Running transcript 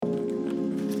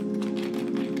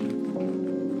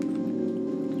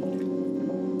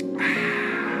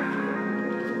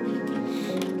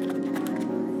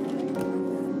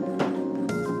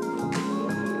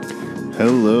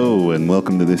Hello, and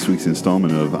welcome to this week's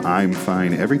installment of I'm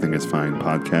Fine, Everything is Fine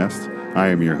podcast. I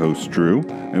am your host, Drew,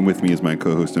 and with me is my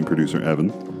co-host and producer, Evan.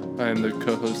 I am the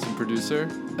co-host and producer,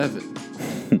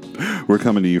 Evan. We're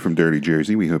coming to you from Dirty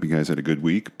Jersey. We hope you guys had a good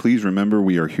week. Please remember,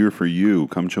 we are here for you.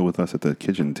 Come chill with us at the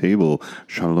kitchen table.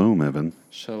 Shalom, Evan.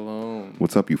 Shalom.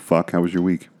 What's up, you fuck? How was your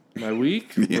week? My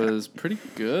week was pretty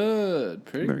good.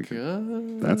 Very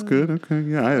good. That's good. Okay,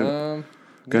 yeah.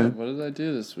 What did I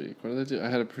do this week? I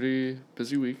had a pretty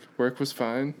busy week. Work was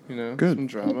fine, Good. Some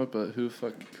drama, but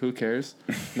who cares?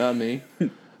 Not me.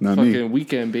 Not Fucking me.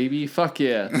 weekend, baby. Fuck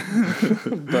yeah.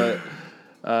 But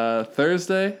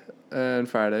Thursday and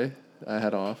Friday, I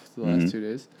had off the last 2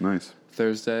 days. Nice.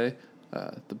 Thursday,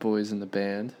 the boys in the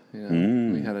band,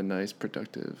 we had a nice,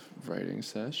 productive writing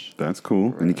sesh. That's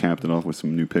cool. And you capped it off with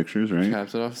some new pictures, right?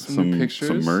 Capped it off with some new pictures.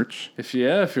 Some merch. If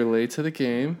you're late to the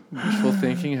game, Wishful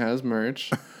Thinking has merch.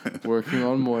 Working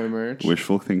on more merch.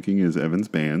 Wishful Thinking is Evan's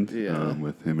band, Yeah.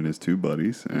 with him and his two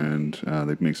buddies, and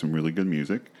they make some really good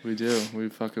music. We do. We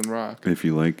fucking rock. If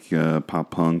you like pop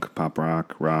punk, pop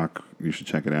rock, you should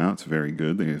check it out. It's very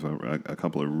good. They have a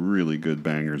couple of really good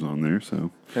bangers on there. So.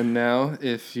 And now,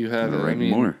 if you have,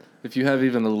 more. If you have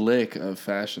even a lick of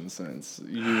fashion sense,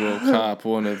 you will cop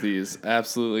one of these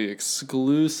absolutely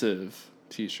exclusive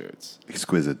T-shirts.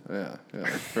 Exquisite. Yeah.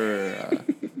 For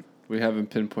we haven't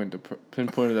pinpointed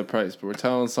the price, but we're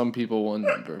telling some people one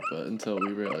number. But until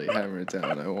we really hammer it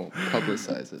down, I won't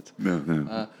publicize it.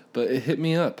 No. But it hit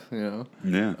me up, Yeah.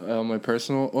 on my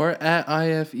personal or at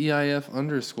IFEIF_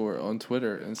 on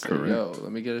Twitter and say, Correct. yo,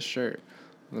 let me get a shirt.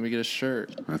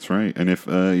 That's right. And if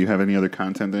you have any other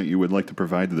content that you would like to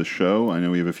provide to the show, I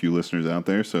know we have a few listeners out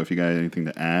there, so if you got anything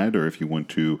to add or if you want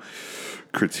to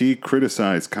critique,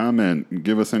 criticize, comment,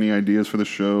 give us any ideas for the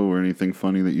show or anything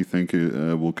funny that you think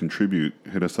will contribute,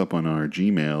 hit us up on our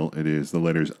Gmail. It is the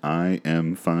letters I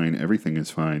am fine, everything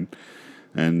is fine.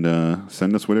 And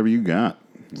send us whatever you got.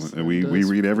 We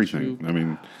read everything. I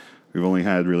mean, we've only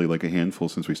had really like a handful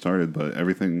since we started, but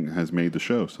everything has made the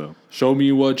show, so. Show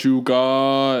me what you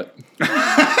got.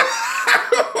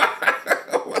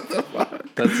 What the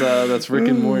fuck? That's Rick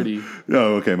and Morty.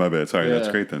 Oh, okay, my bad. Sorry, that's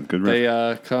great then. Good riff.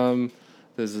 They come,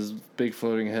 there's this big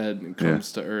floating head and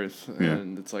comes to Earth,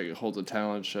 and it's like it holds a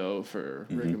talent show for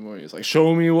Rick and Morty. It's like,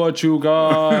 show me what you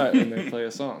got, and they play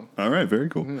a song. All right, very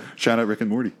cool. Shout out Rick and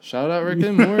Morty. Shout out Rick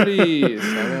and Morty.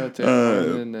 Shout out Dan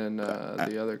Harmon and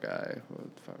the other guy.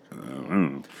 What the fuck? I don't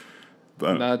know.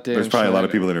 Not Dan There's probably a lot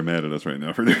of Schneider. people that are mad at us right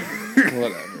now for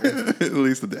Whatever. at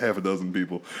least half a dozen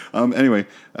people. Anyway,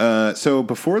 so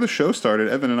before the show started,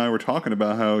 Evan and I were talking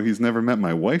about how he's never met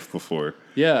my wife before.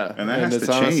 Yeah. And that has it's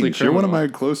to honestly change. You're one of criminal.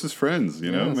 my closest friends,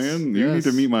 you know, Yes, man. You need to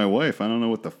yes. meet my wife. I don't know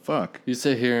what the fuck. You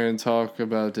sit here and talk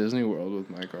about Disney World with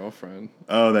my girlfriend.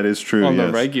 Oh, that is true. On the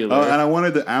yes. regular. Oh, and I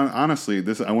wanted to honestly,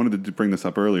 I wanted to bring this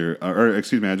up earlier, or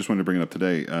excuse me, I just wanted to bring it up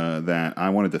today. That I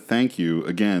wanted to thank you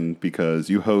again because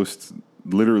you host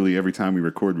literally every time we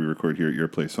record here at your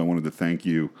place. So I wanted to thank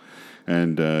you,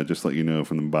 and just let you know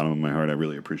from the bottom of my heart, I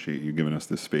really appreciate you giving us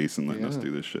this space and letting us do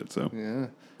this shit. So Yeah.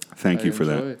 thank you for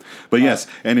enjoy that. it. But yes,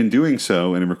 and in doing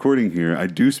so, and in recording here, I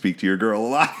do speak to your girl a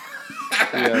lot.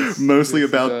 Yes. Mostly Yes,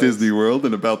 it about does. Disney World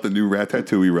and about the new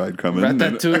Ratatouille ride coming.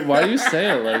 Ratatouille. Why do you say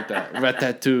it like that?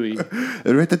 Ratatouille.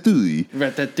 Ratatouille.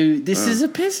 Ratatouille. This is a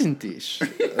peasant dish.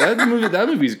 That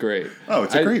movie's great. Oh,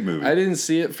 it's a great movie. I didn't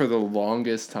see it for the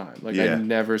longest time. Like, Yeah. I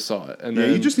never saw it. And Yeah,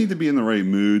 then you just need to be in the right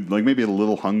mood. Like maybe a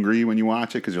little hungry when you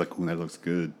watch it because you're like, "Ooh, that looks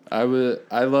good." I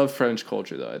love French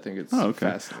culture, though. I think it's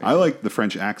fascinating. I like the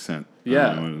French accent.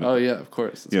 Yeah. Of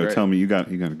course. It's great. Tell me you got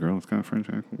a girl that's got a French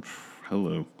accent.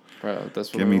 Hello. Bro,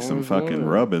 that's what Give I me some always fucking wanted.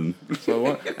 rubbing. So I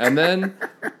want, and then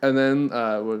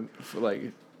when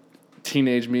like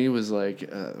teenage me was like,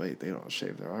 wait, they don't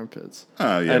shave their armpits.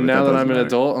 Oh yeah. And but now that doesn't I'm an matter.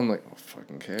 adult, I'm like, oh,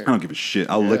 fucking care. I don't give a shit.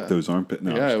 I'll lick Yeah. those armpits.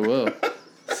 No. Yeah, I will.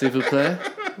 S'il vous plaît.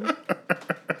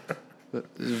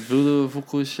 Voulez-vous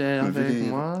coucher avec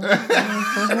moi?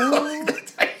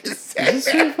 Je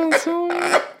suis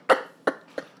François.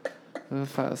 I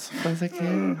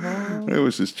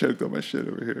was just choked on my shit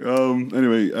over here.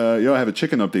 Anyway, I have a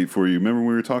chicken update for you. Remember when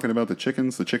we were talking about the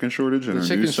chicken shortage in our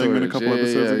news segment a couple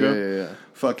episodes ago? Yeah.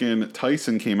 Fucking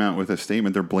Tyson came out with a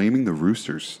statement. They're blaming the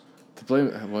roosters.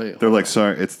 Wait, They're like,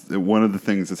 sorry, it's one of the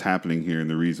things that's happening here, and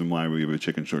the reason why we have a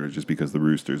chicken shortage is because the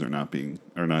roosters are not doing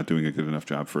a good enough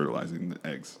job fertilizing the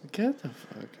eggs. get the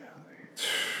fuck out of here.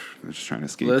 They're just trying to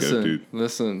scapegoat, dude.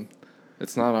 Listen,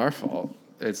 it's not our fault.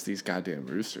 It's these goddamn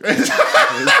roosters.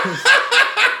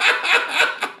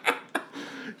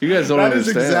 You guys don't That understand. is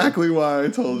exactly why I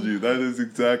told you. That is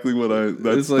exactly what I.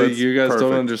 That's It's like you guys perfect.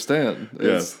 don't understand.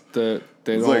 Yes. It's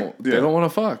They don't want to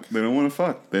fuck. They don't want to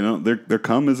fuck. They don't. Their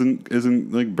cum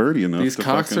isn't like birdie enough. These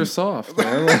cocks are soft,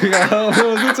 man. Like, I don't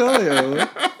know what to tell you.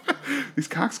 These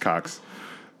cocks.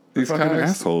 These fucking cocks,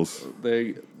 assholes.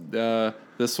 They.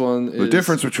 This one is the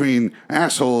difference between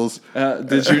assholes.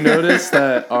 Did you notice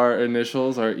that our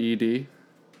initials are ED?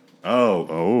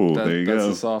 Oh, there you go.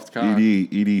 That's a soft cock.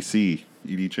 EDC,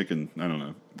 ED chicken. I don't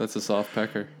know. That's a soft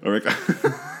pecker.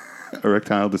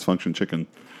 Erectile dysfunction chicken.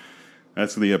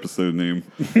 That's the episode name.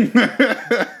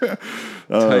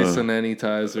 Tyson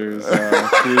Anytizers,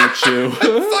 Blue Chew.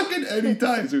 Fucking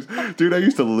Anytizers. Dude, I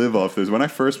used to live off this. When I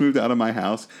first moved out of my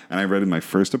house and I rented my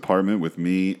first apartment with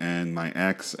me and my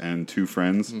ex and two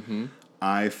friends,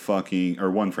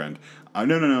 one friend.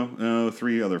 No,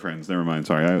 three other friends. Never mind.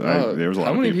 Sorry. There was a lot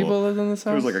of people. How many people lived in this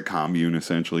house? It was like a commune,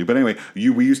 essentially. But anyway,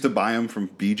 we used to buy them from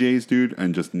BJ's, dude,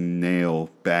 and just nail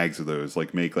bags of those.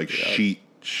 Like, make, like,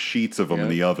 sheets of them in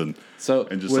the oven.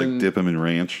 And just, like, dip them in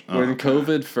ranch. When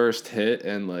COVID first hit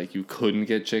and, like, you couldn't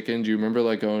get chicken, do you remember,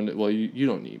 like, going to... Well, you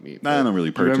don't eat meat. I don't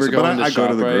really purchase it, but I go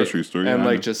to the grocery store. And,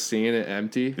 like, just seeing it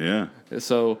empty. Yeah.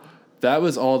 So... That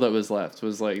was all that was left.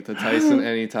 Was like the Tyson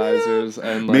Anytizers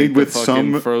and like made with the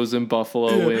fucking some frozen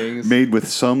buffalo wings. Made with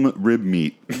some rib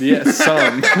meat. Yeah,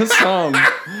 some.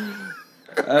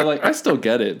 I still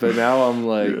get it, but now I'm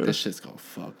like, this shit's gonna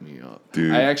fuck me up.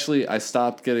 Dude. I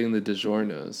stopped getting the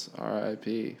DiGiorno's,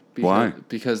 R.I.P. Why?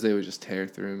 Because they would just tear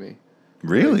through me.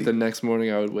 Really? Like, the next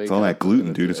morning I would wake up. It's all that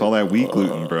gluten, dude. It's all that wheat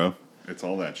gluten, bro. It's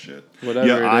all that shit. Whatever.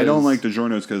 Yeah, I don't like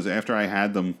DiGiorno's because after I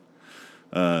had them,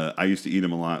 I used to eat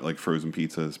them a lot, like frozen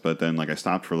pizzas, but then like I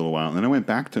stopped for a little while, and then I went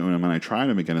back to them and I tried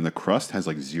them again, and the crust has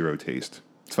like zero taste.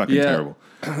 It's fucking terrible.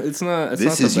 It's not. It's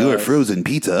this not is your frozen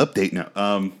pizza update. No,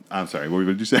 I'm sorry. What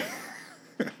did you say?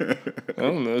 I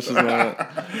don't know. It's just not.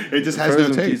 It just has no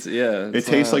taste. Pizza, yeah, it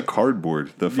tastes like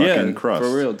cardboard. The fucking crust.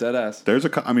 For real, dead ass. There's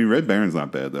Red Baron's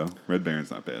not bad though. Red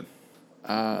Baron's not bad.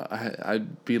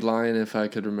 I'd be lying if I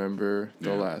could remember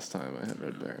the last time I had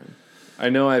Red Baron. I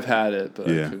know I've had it, but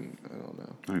I don't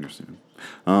know. I understand.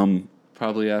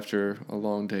 Probably after a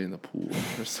long day in the pool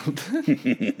or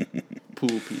something.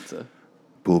 Pool pizza.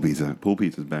 Pool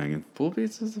pizza's banging. Pool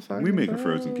pizza's the fucking We make best. a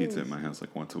frozen pizza at my house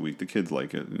like once a week. The kids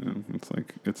like it. You know,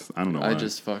 it's I don't know why. I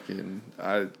just fucking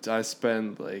I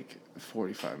spend like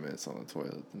 45 minutes on the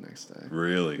toilet the next day.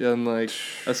 Really? And like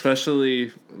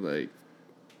especially like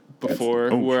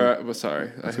before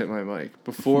I hit my mic.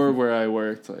 Before where I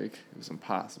worked, like it was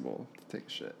impossible to take a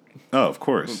shit. Oh, of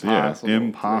course.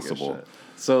 Impossible.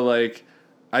 So like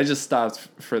I just stopped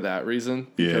for that reason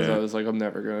because Yeah. I was like I'm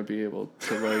never going to be able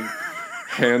to like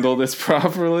handle this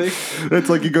properly. It's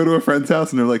like you go to a friend's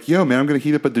house and they're like, "Yo, man, I'm going to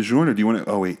heat up a DiGiorno. Do you want to?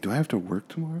 Oh wait, do I have to work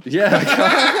tomorrow?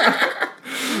 Yeah.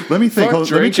 Let me think. Fuck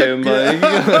drinking. Do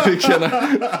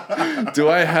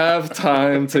I have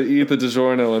time to eat the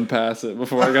DiGiorno and pass it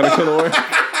before I gotta go to work?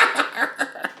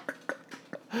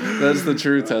 That's the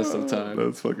true test of time.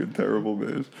 That's fucking terrible,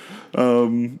 man.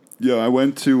 I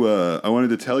wanted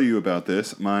to tell you about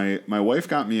this. My wife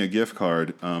got me a gift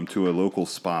card to a local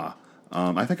spa.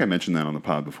 I think I mentioned that on the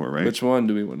pod before, right? Which one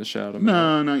do we want to shout them out?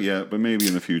 No, not yet, but maybe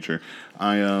in the future.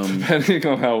 Depending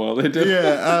on how well they do.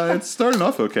 Yeah, it's starting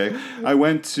off okay. I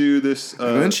went to this.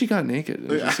 And then she got naked.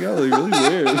 She got like really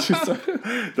weird.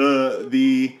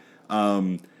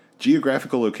 The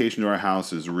geographical location to our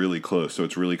house is really close, so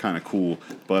it's really kind of cool.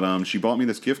 But she bought me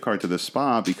this gift card to the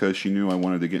spa because she knew I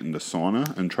wanted to get into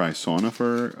sauna and try sauna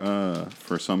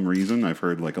for some reason. I've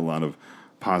heard like a lot of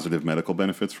positive medical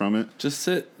benefits from it. Just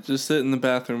sit in the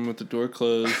bathroom with the door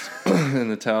closed and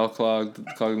the towel clogging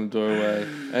the doorway,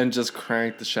 and just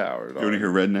crank the shower. You want to hear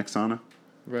redneck sauna?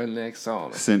 Redneck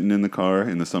sauna. Sitting in the car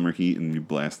in the summer heat, and you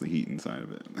blast the heat inside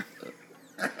of it.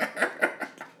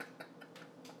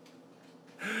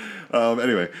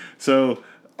 Anyway, so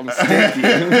I'm stinky.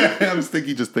 I'm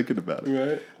stinky just thinking about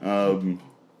it. Right.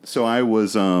 So I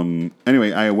was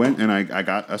anyway. I went and I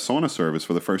got a sauna service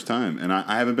for the first time, and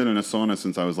I haven't been in a sauna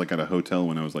since I was like at a hotel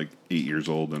when I was like 8 years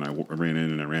old, and I ran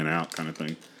in and I ran out, kind of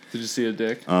thing. Did you see a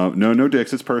dick? No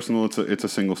dicks. It's personal. It's a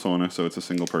single sauna, so it's a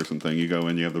single person thing. You go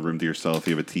in, you have the room to yourself.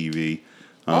 You have a TV.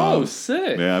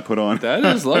 Sick. Yeah, I put on. That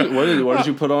is lovely. What did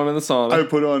you put on in the sauna? I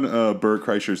put on Bert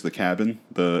Kreischer's The Cabin,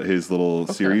 his little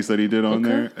series that he did on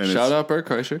there. And Shout out Bert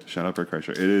Kreischer. Shout out Bert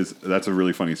Kreischer. That's a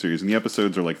really funny series, and the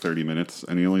episodes are like 30 minutes,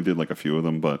 and he only did like a few of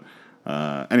them, but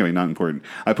anyway, not important.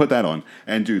 I put that on,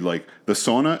 and dude, like the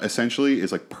sauna essentially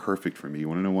is like perfect for me. You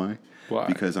want to know why? Why?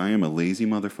 Because I am a lazy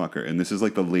motherfucker, and this is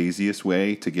like the laziest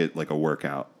way to get like a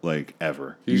workout like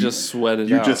ever. You just sweat it out.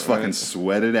 You just fucking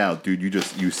sweat it out, dude.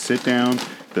 You sit down.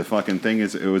 The fucking thing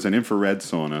is, it was an infrared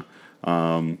sauna.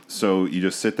 So you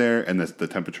just sit there, and the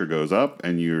temperature goes up,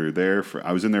 and you're there for.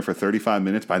 I was in there for 35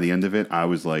 minutes. By the end of it, I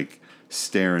was like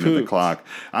staring at the clock.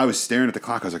 I was staring at the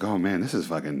clock. I was like, "Oh man, this is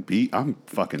fucking beat. I'm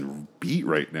fucking beat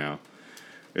right now."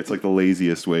 It's like the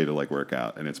laziest way to like work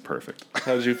out, and it's perfect.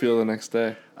 How did you feel the next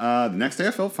day? The next day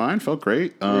I felt fine, felt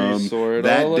great. Were you sore at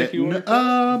all like you were?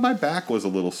 My back was a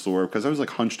little sore because I was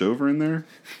like hunched over in there.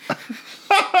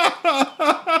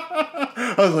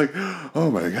 I was like,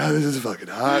 oh my God, this is fucking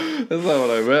hot. That's not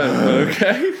what I meant, but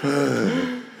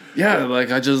okay. Yeah,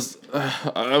 like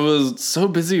I was so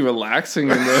busy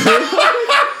relaxing in there.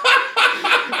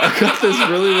 I got this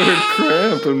really weird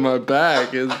cramp in my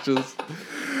back. It's just...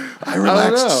 I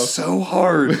relaxed so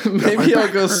hard. Maybe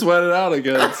I'll go sweat it out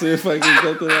again. See if I can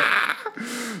get to that.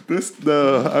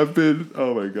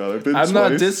 Oh my God, I'm twice.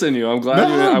 Not dissing you. I'm glad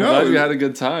you had a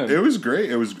good time. It was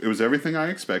great. It was everything I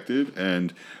expected.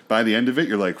 And by the end of it,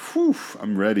 you're like, whew,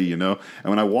 I'm ready, you know? And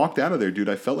when I walked out of there, dude,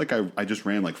 I felt like I just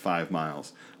ran like 5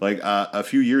 miles. Like a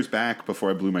few years back,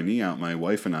 before I blew my knee out, my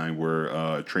wife and I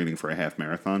were training for a half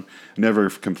marathon. Never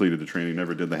completed the training,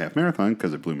 never did the half marathon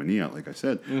because I blew my knee out, like I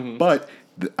said. Mm-hmm. But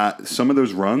some of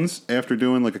those runs, after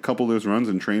doing like a couple of those runs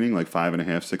in training, like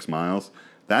 5.5, 6 miles,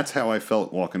 that's how I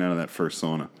felt walking out of that first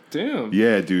sauna. Damn.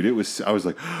 Yeah, dude, I was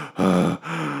like,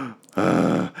 I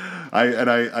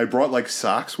brought like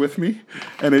socks with me,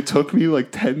 and it took me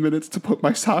like 10 minutes to put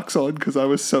my socks on because I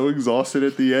was so exhausted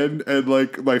at the end, and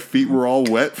like my feet were all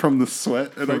wet from the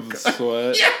sweat. And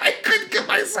sweat. Yeah, I couldn't get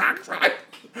my socks on.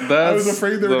 I was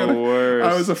afraid they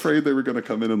were gonna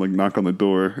come in and like knock on the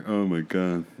door. Oh my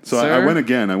God! So I went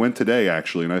again. I went today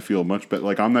actually, and I feel much better.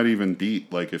 Like I'm not even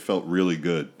beat. Like it felt really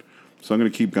good. So I'm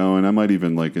gonna keep going. I might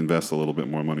even like invest a little bit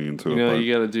more money into it. You know what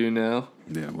you gotta do now?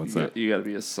 Yeah, what's that? You gotta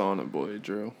be a sauna boy,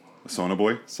 Drew. A sauna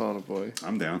boy? Sauna boy.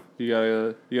 I'm down. You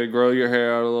gotta grow your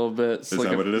hair out a little bit. Is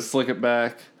that what it is? Slick it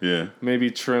back. Yeah. Maybe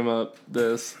trim up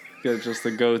this. Get just a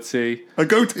goatee. A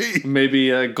goatee. Maybe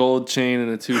a gold chain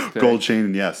and a toothpick. Gold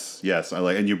chain, yes. I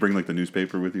like. And you bring like the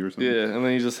newspaper with you or something. Yeah, and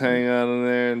then you just hang out in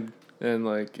there and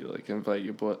like you like invite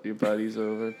your buddies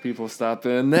over. People stop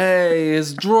in. Hey,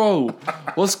 it's Drew.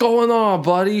 What's going on,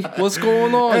 buddy? What's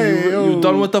going on? Hey, you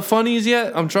done with the funnies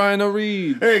yet? I'm trying to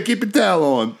read. Hey, keep your towel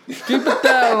on. Keep your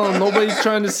towel on. Nobody's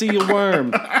trying to see your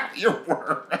worm. Your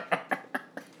worm.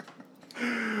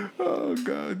 Oh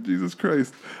God, Jesus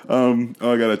Christ. I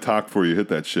got a talk for you. Hit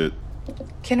that shit.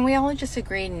 Can we all just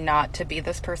agree not to be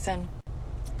this person?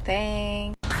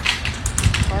 Thanks.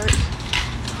 Part.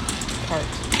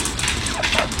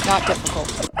 Not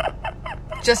difficult.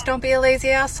 Just don't be a lazy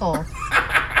asshole.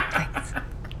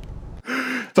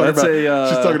 Thanks.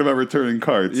 She's talking about returning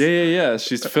carts. Yeah.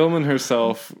 She's filming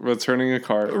herself returning a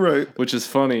cart. Right. Which is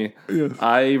funny. Yes.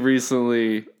 I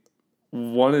recently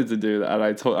wanted to do that.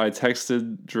 I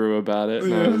texted Drew about it,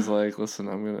 and I was like, "Listen,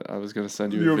 I was gonna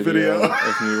send you a video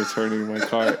of me returning my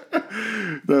cart."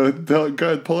 Go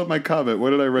ahead, pull up my comment.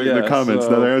 What did I write in the comments?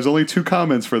 Now there's only 2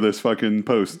 comments for this fucking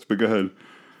post, but go ahead.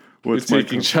 What's We're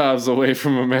taking jobs away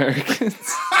from Americans.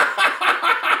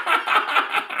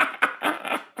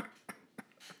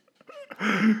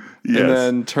 Yes. And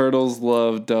then Turtles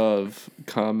Love Dove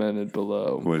commented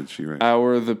below. What did she write?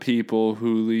 Our the people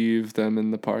who leave them in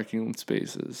the parking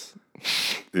spaces.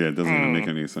 Yeah, it doesn't even make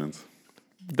any sense.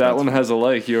 That one has a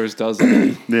like, yours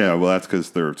doesn't. Yeah, well, that's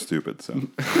because they're stupid, so.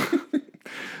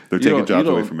 They're taking jobs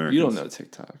away from Americans. You don't know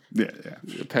TikTok. Yeah.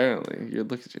 Apparently.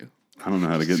 Look at you. I don't know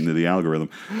how to get into the algorithm.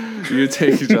 You're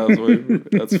taking jobs away from me.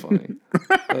 That's funny.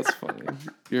 That's funny.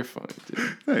 You're funny,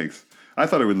 dude. Thanks. I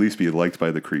thought it would at least be liked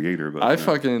by the creator, but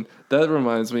that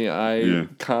reminds me. I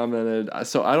commented.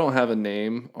 So I don't have a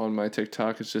name on my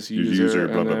TikTok. It's just user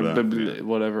blah, and blah, then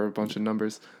whatever, a bunch of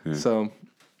numbers. Yeah. So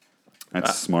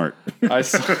that's smart. I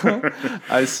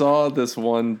saw this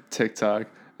one TikTok,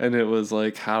 and it was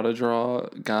like how to draw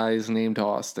guys named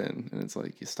Austin, and it's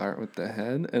like you start with the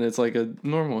head, and it's like a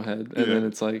normal head, and then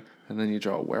it's like. And then you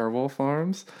draw werewolf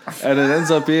arms, and it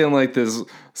ends up being like this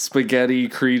spaghetti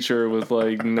creature with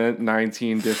like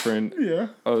 19 different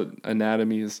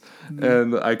anatomies.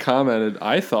 And I commented,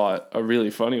 I thought a really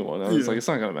funny one. I was like, it's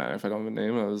not gonna matter if I don't have a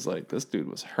name. I was like, this dude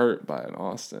was hurt by an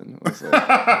Austin. I was like,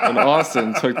 and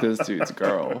Austin took this dude's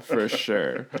girl for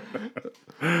sure.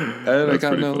 And I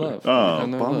got no love. Oh,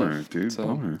 bummer, dude. So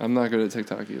bummer. I'm not good at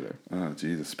TikTok either. Oh,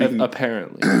 Jesus.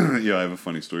 Apparently. Yeah, I have a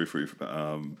funny story for you.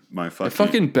 My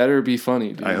fucking better be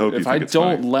funny, dude. I hope if I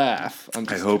don't laugh,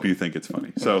 I hope you think it's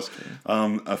funny. So,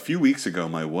 a few weeks ago,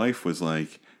 my wife was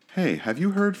like, "Hey, have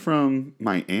you heard from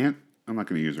my aunt?" I'm not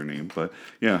going to use her name, but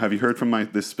yeah, have you heard from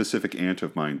this specific aunt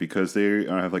of mine? Because they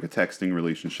have like a texting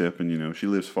relationship, and she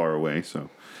lives far away, so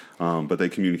but they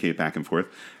communicate back and forth.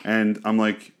 And I'm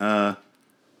like,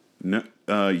 no,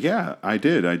 yeah, I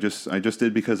did. I just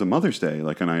did because of Mother's Day.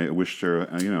 Like, and I wished her,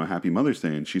 a happy Mother's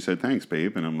Day. And she said, thanks,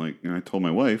 babe. And I'm like, I told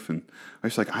my wife, and I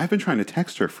was like, I've been trying to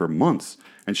text her for months,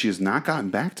 and she has not gotten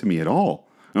back to me at all.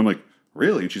 And I'm like,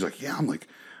 really? And she's like, yeah. I'm like,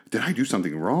 did I do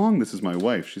something wrong? This is my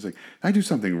wife. She's like, did I do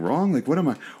something wrong? Like,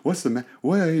 what's the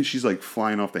what? She's like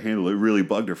flying off the handle. It really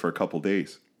bugged her for a couple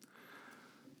days.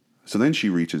 So then she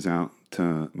reaches out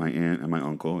to my aunt and my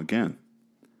uncle again.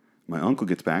 My uncle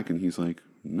gets back and he's like,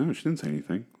 no, she didn't say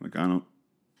anything. Like,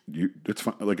 it's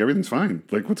fine. Like, everything's fine.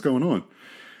 Like, what's going on?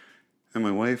 And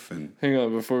my wife and... Hang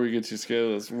on, before we get you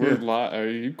scandalous, are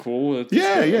you cool with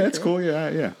Yeah, it's cool.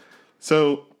 Yeah.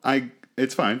 So,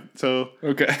 it's fine. So...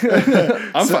 Okay.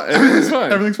 I'm fine. Everything's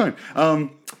fine. Everything's fine.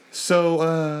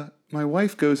 So, my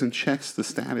wife goes and checks the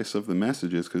status of the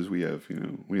messages because we have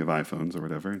iPhones or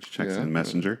whatever, and she checks in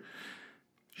Messenger.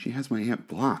 She has my aunt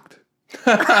blocked.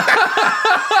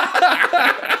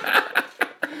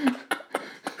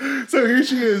 So here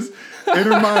she is, in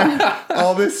her mind,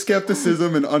 all this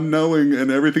skepticism and unknowing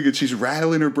and everything, and she's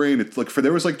rattling her brain. It's like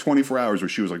there was like 24 hours where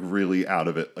she was like really out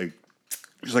of it. Like,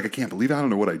 she's like, I can't believe it. I don't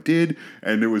know what I did,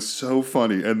 and it was so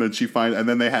funny. And then and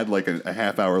then they had like a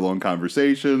half-hour long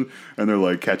conversation, and they're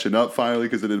like catching up finally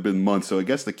because it had been months. So I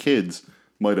guess the kids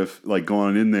might have like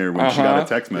gone in there when she got a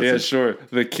text message. Yeah, sure.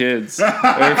 The kids.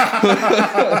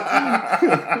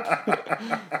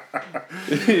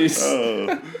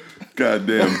 Oh, God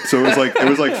damn. So it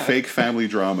was like fake family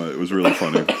drama. It was really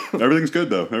funny. Everything's good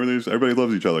though. Everybody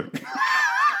loves each other.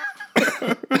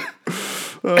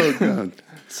 Oh God.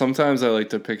 Sometimes I like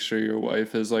to picture your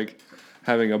wife as like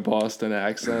having a Boston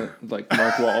accent, like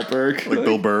Mark Wahlberg. Like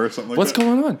Bill Burr or something like What's that.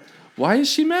 going on? Why is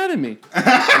she mad at me? Did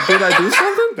I do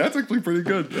something? That's actually pretty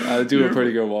good. I do a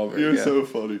pretty good Wahlberg. You're so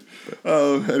funny.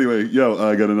 Anyway,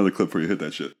 I got another clip for you. Hit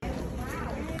that shit.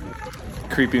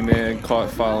 Creepy man caught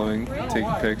following,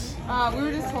 taking pics. We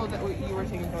were just told that you were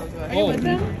taking photos with us. Are you with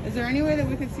them? Is there any way that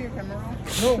we could see your camera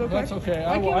roll? No, that's okay.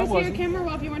 Why can't we see your wasn't. camera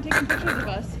roll if you weren't taking pictures of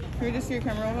us? Can we just see your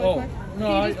camera roll really quick? No,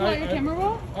 Can you just pull out your camera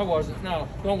roll? I wasn't. No,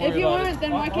 don't worry If you about weren't, it.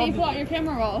 then why can't you pull out your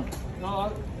camera roll?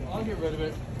 No, I'll get rid of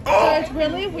it. So it's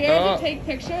really weird to take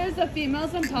pictures of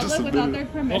females in public without their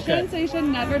permission, Okay. so you should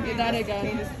never do that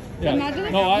again. Yeah. Imagine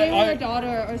if No, you were I- your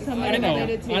daughter or somebody I know,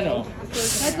 related to you. I know.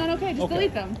 That's not okay. Just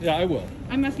delete them. Yeah, I will.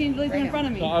 I'm asking you to delete them in front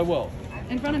of me. No, I will.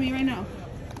 In front of me right now.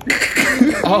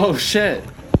 Oh shit!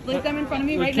 Delete them in front of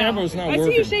me The right now. camera's not I see you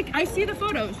working. shake. I see the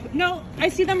photos. No, I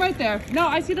see them right there. No,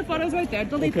 I see the photos right there.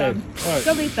 Delete Okay. them. All right.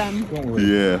 Delete them. Don't worry.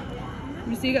 Yeah.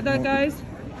 You see that, guys?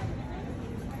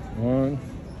 One.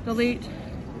 Delete.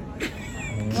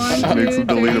 Makes 1, them 2,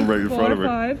 delete 3, them right in 4, front of her.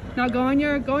 5. Now go in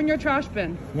your trash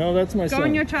bin. No, that's my Go son.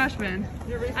 in your trash bin.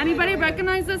 Anybody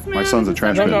recognize this man? My son's a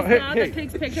trash No, bin. no, hey, That hey.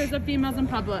 takes pictures of females in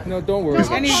public. No, don't No, worry. I'll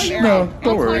call you No, out.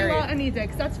 don't I'll worry. call you out any day,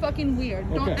 'cause that's fucking weird.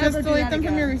 Don't Okay. ever Just do delete that them from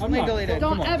again. your recently I'm not. deleted.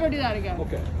 Don't Come on. ever do that again.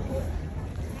 Okay.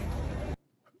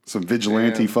 Some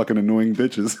vigilante Damn. fucking annoying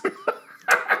bitches.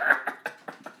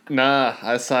 Nah,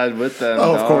 I side with them.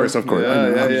 Oh, dog. of course. Yeah, I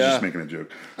was yeah. just making a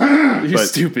joke. You but-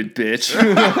 stupid bitch.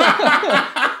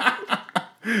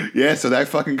 Yeah, so that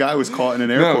fucking guy was caught in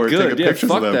an airport good. taking Yeah, pictures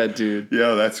fuck of them. that dude.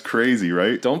 Yeah, that's crazy,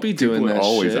 right? Don't be doing People that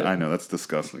always, shit. I know, that's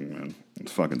disgusting, man.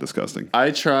 It's fucking disgusting. I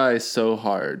try so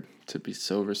hard to be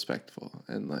so respectful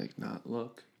and like not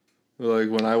look. Like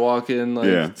when I walk in to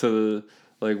the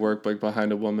like work like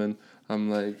behind a woman, I'm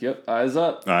like, yep, eyes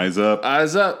up. Eyes up.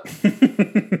 Eyes up.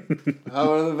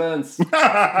 How are the vents?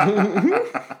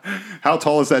 How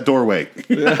tall is that doorway?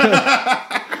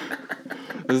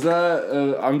 Is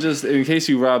that I'm just in case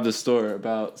you robbed the store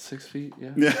about 6 feet?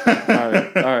 Yeah.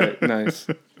 All right. Nice.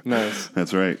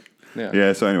 That's right. Yeah.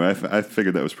 Yeah. So anyway, I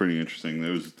figured that was pretty interesting.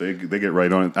 They get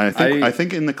right on it. I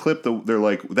think in the clip they're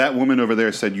like, that woman over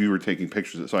there said you were taking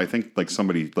pictures. So I think like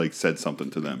somebody like said something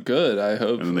to them. Good. I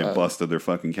hope. And then they busted their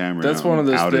fucking camera. That's out one of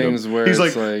and those outed things him. where he's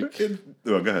it's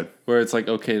oh, go ahead. where it's like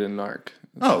okay to narc.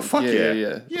 It's Oh, like, fuck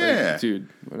yeah. Yeah. Like, dude,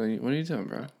 what are you doing,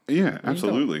 bro? Yeah,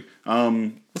 absolutely.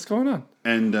 What's going on?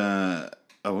 And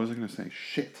what was I going to say?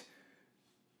 Shit.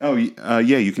 Oh, yeah,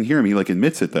 you can hear him. He like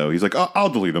admits it though. He's like, "Oh, I'll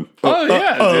delete him."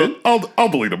 Dude. I'll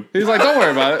delete him. He's like, don't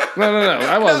worry about it. No,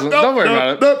 I wasn't. Don't worry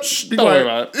about it. No, shh, be Don't quiet.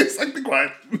 worry about it. It's like, be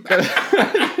quiet.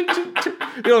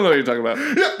 You don't know what you're talking about.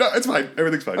 Yeah, no, it's fine.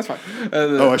 Everything's fine. That's fine.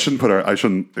 Oh, I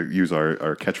shouldn't use our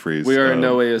catchphrase. We are in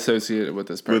no way associated with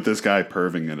this person. with this guy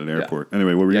perving at an airport.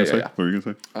 Anyway, what were you Yeah, gonna say? yeah. What were you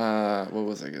gonna say? What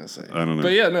was I gonna say? I don't know.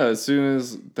 But yeah, no. As soon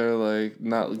as they're like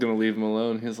not gonna leave him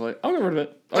alone, he's like, I'll get rid of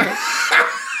it. Okay.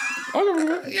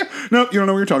 Yeah. Nope, you don't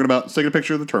know what you're talking about. Let's take a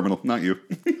picture of the terminal, not you.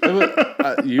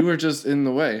 You were just in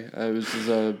the way. It was just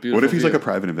a beautiful. What if he's view. like a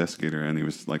private investigator and he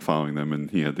was like following them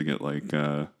and he had to get like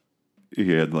to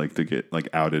get like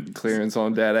outed? Clearance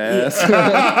on that ass?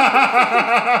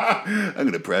 I'm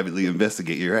gonna privately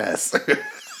investigate your ass.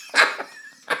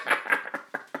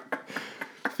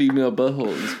 Female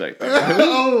butthole inspector.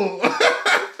 Oh,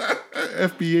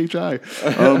 FBHI.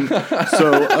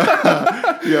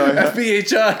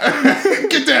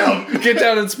 FBHI. Get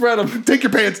down and spread them. Take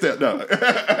your pants down. No.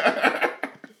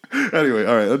 Anyway,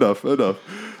 all right, enough. Damn.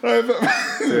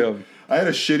 I had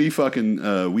a shitty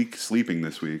fucking week sleeping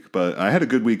this week, but I had a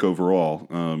good week overall.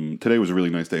 Today was a really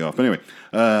nice day off. But anyway,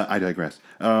 I digress.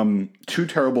 2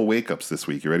 terrible wake-ups this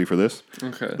week. You ready for this?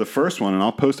 Okay. The first one, and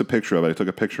I'll post a picture of it. I took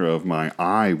a picture of my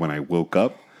eye when I woke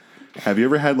up. Have you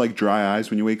ever had like dry eyes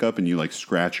when you wake up and you like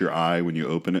scratch your eye when you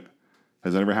open it?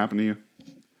 Has that ever happened to you?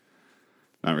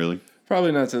 Not really?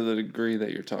 Probably not to the degree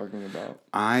that you're talking about.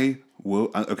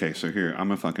 Okay, so here, I'm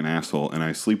a fucking asshole, and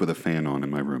I sleep with a fan on in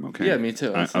my room, okay? Yeah, me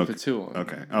too. I sleep okay. with 2 on.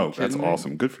 Okay. Oh, that's me?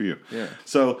 awesome. Good for you. Yeah.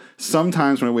 So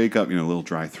sometimes when I wake up, a little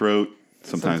dry throat.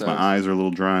 Sometimes my eyes are a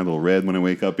little dry, a little red when I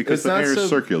wake up because the air is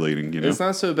circulating, It's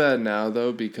not so bad now,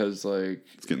 though, because, like...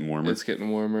 It's getting warmer.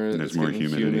 And there's more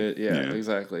humidity. Yeah,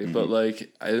 exactly. Mm-hmm. But,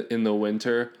 like, in the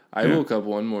winter... I woke up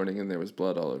one morning and there was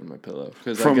blood all over my pillow.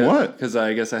 What? Because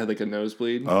I guess I had like a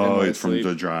nosebleed. Oh, it's from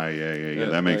the dry. Yeah.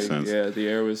 That makes sense. Yeah, the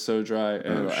air was so dry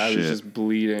and I was just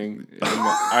bleeding. And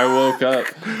I woke up.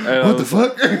 And what the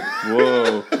fuck?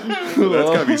 Whoa. That's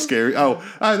gotta be scary. Oh,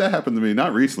 that happened to me.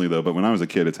 Not recently though, but when I was a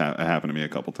kid, it happened to me a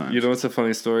couple times. You know what's a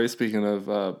funny story? Speaking of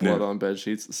blood on bed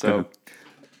sheets. So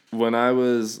when I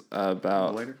was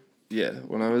about... Yeah,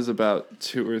 when I was about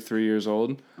 2 or 3 years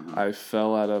old, I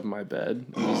fell out of my bed.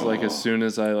 It was like as soon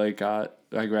as I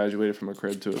graduated from a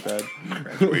crib to a bed.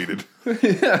 Graduated.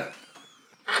 Yeah.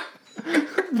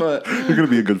 But you're gonna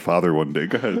be a good father one day.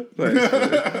 Go ahead. Thanks,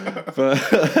 but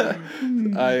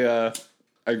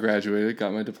I graduated,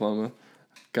 got my diploma,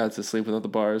 got to sleep without the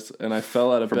bars, and I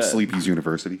fell out of bed. From Sleepy's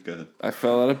University. Go ahead. I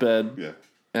fell out of bed. Yeah.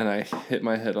 And I hit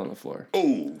my head on the floor.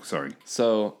 Oh, sorry.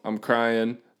 So I'm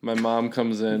crying. My mom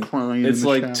comes in. It's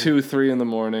like shower. 2, 3 in the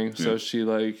morning. So she's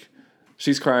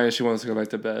crying. She wants to go back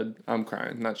to bed. I'm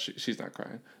crying. She's not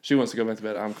crying. She wants to go back to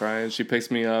bed. I'm crying. She picks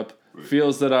me up,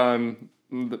 feels that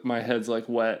my head's like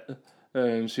wet.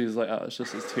 And she's like, oh, it's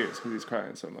just his tears because he's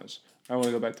crying so much. I want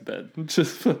to go back to bed.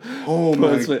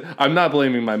 I'm not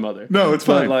blaming my mother. No, it's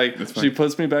fine. But she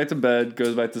puts me back to bed,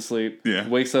 goes back to sleep,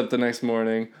 wakes up the next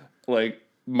morning, like,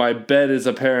 my bed is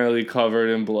apparently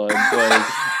covered in blood.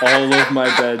 Like, all of my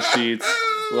bed sheets,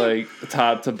 like,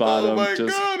 top to bottom,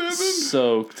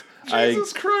 soaked.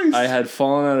 Jesus Christ. I had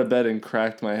fallen out of bed and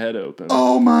cracked my head open.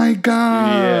 Oh my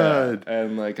God. Yeah.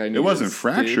 And like I needed it wasn't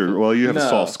fractured. Well, you have a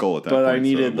soft skull at that point. But I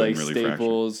needed so like really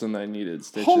staples fracture. and I needed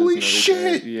stitches. Holy and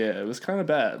shit. Yeah, it was kind of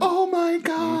bad. Oh my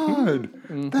God.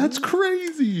 Mm-hmm. That's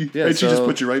crazy. Yeah, and she just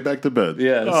put you right back to bed.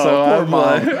 Yeah. Oh, so poor I'm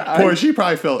mom. Poor, she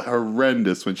probably felt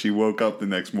horrendous when she woke up the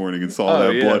next morning and saw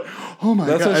that blood. Oh my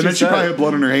God. And then she probably had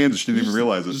blood on her hands and she didn't even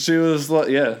realize it. She was like,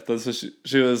 that's what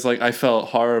she was like, I felt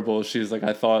horrible. She was like,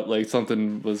 I thought like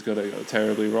something was going to go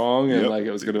terribly wrong and like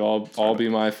it was going to all be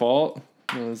my fault.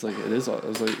 And I was like, it is. I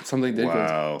was like, something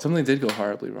did go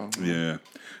horribly wrong. Yeah.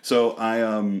 So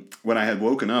when I had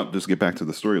woken up, just to get back to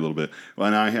the story a little bit,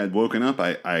 when I had woken up,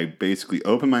 I basically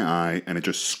opened my eye and it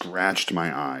just scratched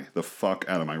my eye, the fuck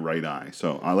out of my right eye.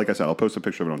 So like I said, I'll post a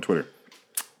picture of it on Twitter.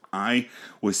 I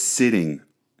was sitting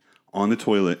on the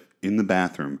toilet in the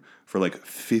bathroom for like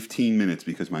 15 minutes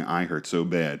because my eye hurt so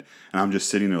bad. And I'm just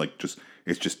sitting there like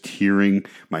it's just tearing.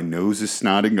 My nose is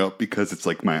snotting up because it's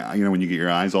like when you get your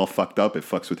eyes all fucked up, it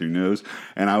fucks with your nose.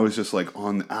 And I was just like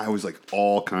I was like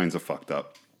all kinds of fucked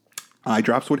up. Eye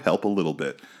drops would help a little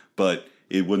bit, but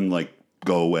it wouldn't like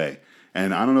go away.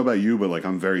 And I don't know about you, but like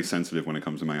I'm very sensitive when it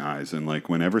comes to my eyes. And like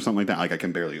whenever something like that, like I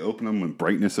can barely open them when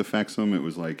brightness affects them. It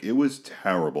was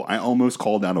terrible. I almost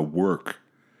called out of work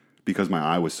because my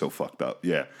eye was so fucked up.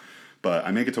 Yeah. But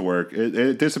I make it to work.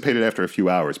 It dissipated after a few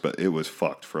hours, but it was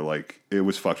fucked for like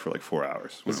 4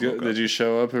 hours. Did you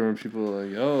show up and were people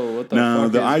like, "Oh, what the fuck?" No,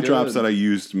 the eye drops that I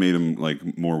used made them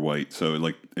like more white, so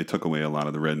it took away a lot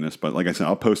of the redness. But like I said,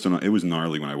 I'll post it. It was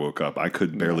gnarly when I woke up. I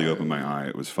could barely open my eye.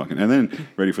 It was fucking. And then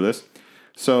ready for this?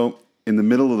 So in the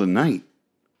middle of the night,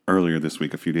 earlier this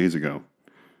week, a few days ago,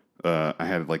 I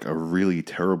had like a really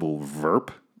terrible verp,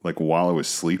 like while I was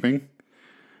sleeping.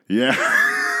 Yeah.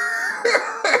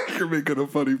 You're making a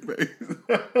funny face.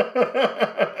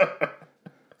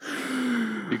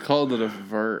 You called it a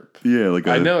verp. Yeah, like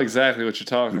I know exactly what you're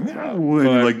talking about. When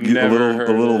but like I've a never little heard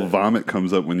little it. vomit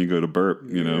comes up when you go to burp.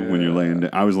 You know, when you're laying down.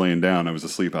 I was laying down. I was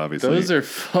asleep, obviously. Those are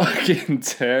fucking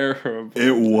terrible.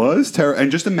 It was terrible.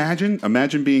 And just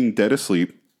imagine being dead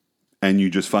asleep and you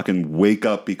just fucking wake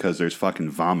up because there's fucking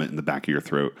vomit in the back of your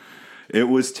throat. It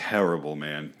was terrible,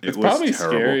 man. It It's was probably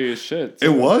terrible. scary as shit. It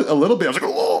was a little bit. I was like,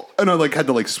 oh, and I like had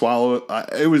to like swallow it.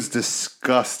 It was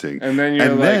disgusting. And then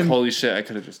you're like, holy shit, I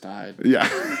could have just died. Yeah.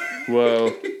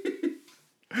 Whoa.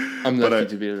 I'm lucky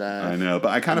to be alive. I know,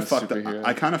 but I kind of I'm a fucked up. superhero.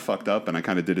 I kind of fucked up, and I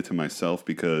kind of did it to myself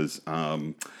because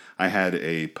I had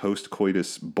a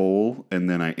post-coitus bowl, and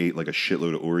then I ate like a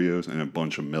shitload of Oreos and a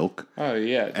bunch of milk. Oh,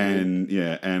 yeah.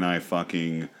 Dude. And I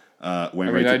fucking went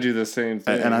I right. I do the same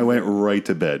thing. And I went right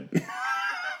to bed.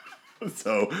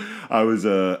 So I was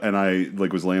and I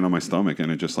like was laying on my stomach,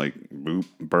 and it just like boop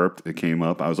burped. It came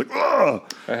up. I was like, ugh!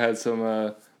 I had some.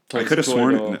 I could have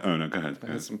sworn. Oh no, go ahead.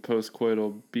 I had some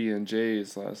post-coital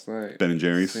B&J's last night. Ben and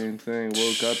Jerry's. Same thing.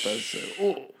 Woke up. I said,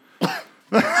 "Oh."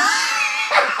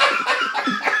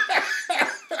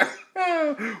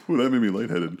 Ooh, that made me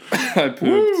lightheaded. I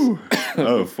pooped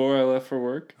before I left for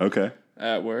work. Okay.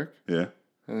 At work, Yeah.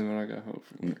 and then when I got home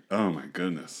from work, Oh my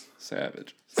goodness.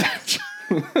 savage.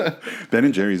 Ben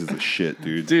and Jerry's is the shit,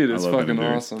 dude. Dude, I it's love Ben and fucking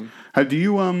Jerry's. awesome. How do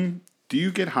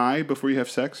you get high before you have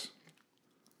sex?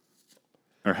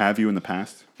 Or have you in the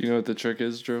past? You know what the trick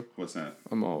is, Drew? What's that?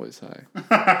 I'm always high.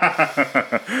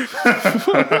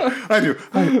 I do.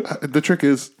 The trick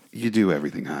is you do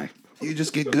everything high. You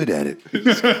just get good at it.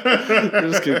 Just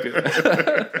get good.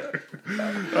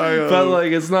 But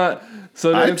like, it's not.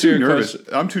 So to I'm answer too your nervous.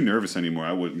 question, I'm too nervous anymore.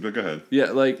 I wouldn't. But go ahead. yeah,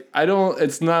 like I don't.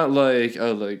 It's not like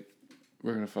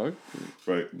we're gonna fuck.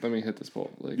 Right. Let me hit this bowl.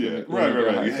 Like Yeah. let me Right.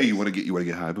 get high. Hey, you want to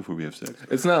get high before we have sex?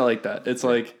 It's not like that. It's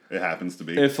like It happens to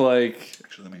be. if like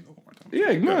Actually, let me go one more time.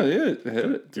 yeah, Go no, ahead. yeah, hit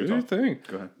it, do You your talk. thing.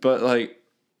 Go ahead. But like,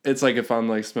 it's like if I'm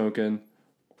like smoking,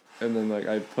 and then like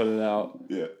I put it out,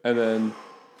 Yeah. and then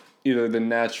either the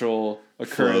natural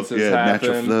occurrences happen,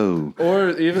 natural flow. or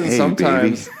even Hey,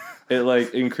 sometimes baby. it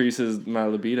like increases my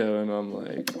libido, and I'm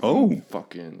like, Oh,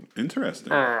 fucking,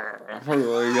 interesting. like,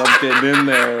 I'm getting in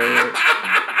there.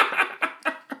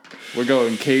 We're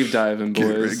going cave diving,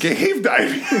 boys. Cave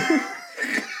diving.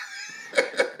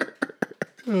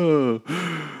 Oh,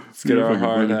 Let's get our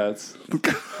hard hats.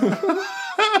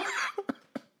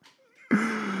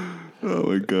 oh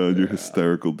my god, you're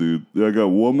hysterical, dude. I got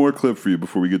one more clip for you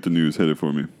before we get to news. Hit it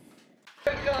for me.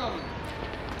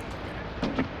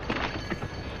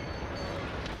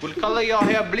 We'll color your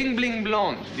hair bling bling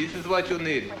blonde. This is what you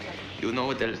need. You know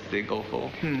what else they go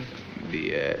for?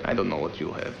 I don't know what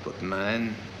you have, but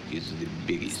mine is the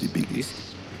biggest.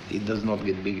 This, it does not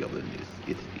get bigger than this.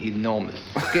 It's enormous.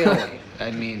 Scary.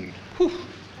 I mean, whew.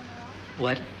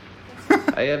 What?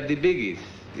 I have the biggest.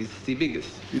 It's the biggest.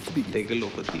 Take a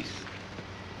look at this.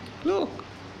 Look.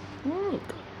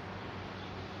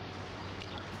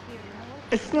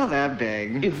 It's not that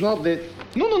big. It's not that.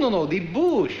 No. The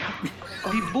bush.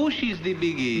 The bush is the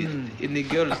biggest. And the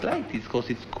girls like this because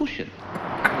it's cushion.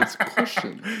 It's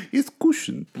cushion. It's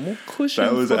cushion. More cushion.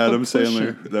 That was for the Adam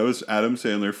cushion. Sandler. That was Adam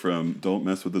Sandler from Don't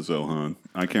Mess with the Zohan.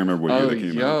 I can't remember what year that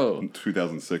came out.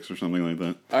 2006 or something like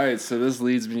that. All right, so this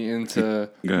leads me into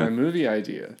Go my ahead. movie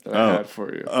idea that I had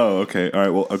for you. Oh, okay. All right.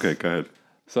 Well, okay. Go ahead.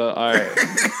 So, all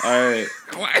right.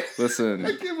 Listen,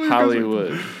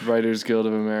 Hollywood, Writers Guild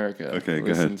of America. Okay, go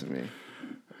listen ahead. to me.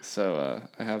 So,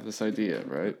 I have this idea,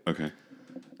 right? Okay.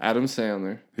 Adam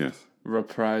Sandler Yes.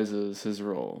 reprises his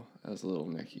role as Little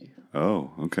Nicky.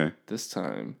 Oh, okay. This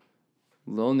time,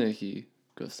 Little Nicky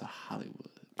goes to Hollywood,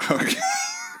 Okay.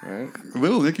 right?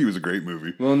 Little Nicky was a great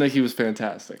movie. Little Nicky was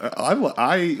fantastic.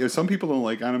 I some people don't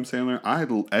like Adam Sandler.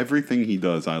 Everything he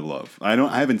does, I love. I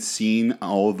haven't seen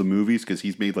all of the movies because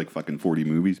he's made like fucking 40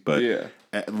 movies. But Yeah.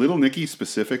 Little Nicky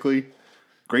specifically,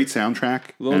 great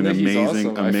soundtrack, Little and Nicky's amazing,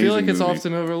 awesome. I amazing feel like it's movie.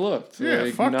 often overlooked. Yeah,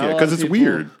 Like, fuck not a yeah, lot because of it's people-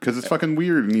 weird. Because it's fucking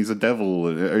weird, and he's a devil,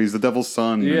 or he's the devil's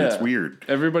son, and it's weird.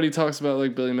 Everybody talks about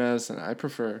like Billy Madison. I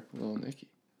prefer Little Nicky.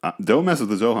 Don't Mess with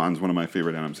the Zohan is one of my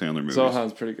favorite Adam Sandler movies.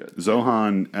 Zohan's pretty good.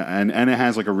 Zohan, and it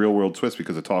has like a real world twist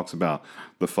because it talks about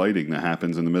the fighting that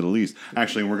happens in the Middle East.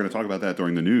 Actually, we're going to talk about that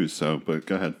during the news. So, but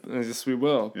go ahead. Yes, we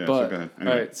will. Yeah, so but go ahead.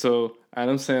 Anyway. all right, so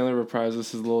Adam Sandler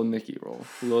reprises his Little Nicky role.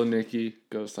 Little Nicky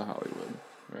goes to Hollywood.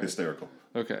 Right? Hysterical.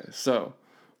 Okay, so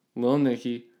Little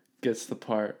Nicky gets the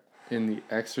part in the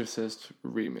Exorcist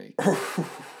remake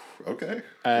Okay.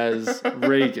 as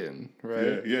Reagan,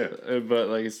 right? Yeah. But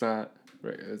like it's not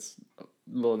Reagan. It's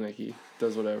Little Nicky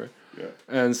does whatever. Yeah.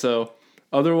 And so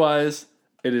otherwise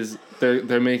it is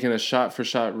they're making a shot for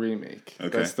shot remake.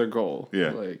 Okay. That's their goal.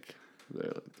 Yeah. Like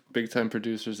big time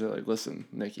producers. They're like, listen,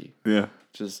 Nikki, Yeah.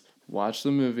 just watch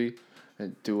the movie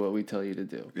and do what we tell you to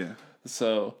do. Yeah.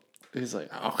 So he's like,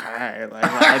 okay, like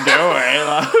I'll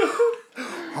do it.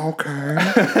 Okay.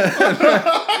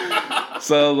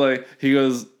 So like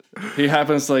he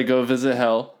happens to like go visit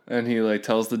hell, and he like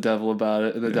tells the devil about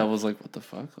it, and the devil's like, what the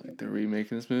fuck? Like they're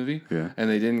remaking this movie? Yeah. And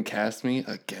they didn't cast me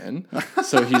again.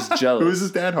 So he's jealous. Who is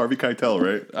his dad? Harvey Keitel,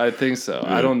 right? I think so.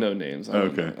 I don't know names. I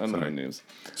don't know Sorry. names.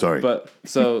 Sorry. But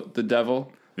so the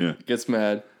devil yeah. gets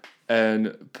mad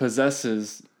and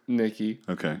possesses Nikki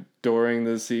Okay. during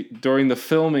the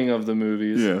filming of the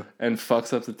movies, Yeah. and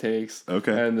fucks up the takes.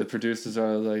 Okay. And the producers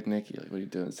are like, Nikki, like, what are you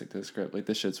doing? Stick to the script. Like,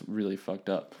 this shit's really fucked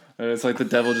up. And it's like the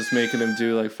devil just making him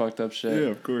do like fucked up shit. Yeah,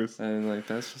 of course. And like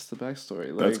that's just the backstory.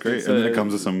 Like, That's great. And then it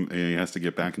comes to he has to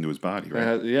get back into his body,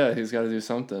 right? Yeah, he's got to do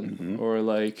something, Mm-hmm. or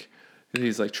like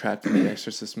he's like trapped in the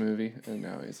Exorcist movie, and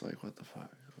now he's like, what the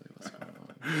fuck? Like, what's going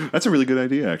on? That's a really good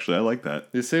idea, actually. I like that.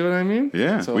 You see what I mean?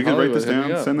 Yeah, So we can write this Hollywood, hit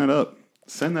me down. up. Send that up.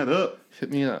 Send that up. Hit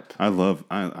me up. I love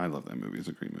that movie. It's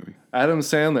a great movie. Adam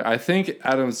Sandler. I think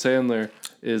Adam Sandler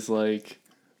is like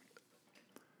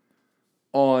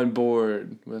on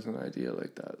board with an idea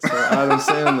like that. So Adam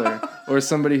Sandler, or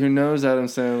somebody who knows Adam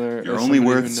Sandler. You're or only somebody who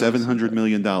worth knows- $700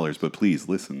 million, but please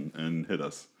listen and hit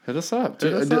us. Hit us up.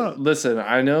 Hit us up. Listen,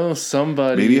 I know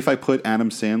somebody. Maybe if I put Adam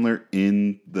Sandler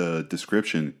in the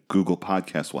description, Google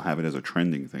Podcast will have it as a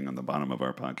trending thing on the bottom of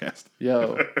our podcast.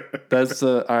 Yo, that's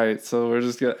all right. So we're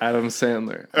just gonna Adam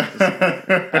Sandler.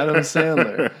 Adam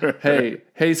Sandler.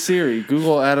 Hey Siri,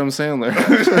 Google Adam Sandler.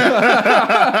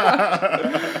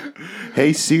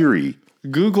 Hey Siri,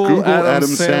 Google Adam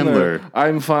Sandler. Sandler.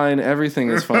 I'm fine. Everything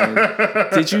is fine.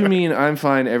 Did you mean I'm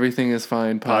fine? Everything is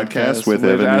fine. podcast with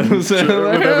Evan Adam and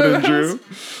Sandler. with Evan and Drew.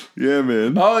 Yeah,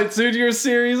 man. Oh, dude, your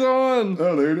series on.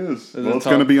 Oh, there it is. Well, it it's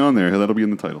going to be on there. That'll be in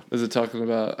the title. Is it talking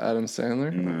about Adam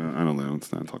Sandler? No, I don't know.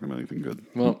 It's not talking about anything good.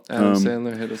 Well, Adam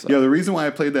Sandler hit us up. Yeah, the reason why I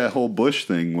played that whole Bush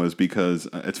thing was because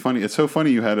it's funny. It's so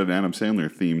funny you had an Adam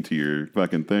Sandler theme to your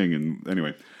fucking thing. And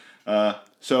anyway,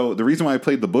 so the reason why I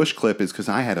played the Bush clip is because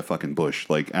I had a fucking Bush,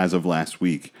 like, as of last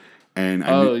week. And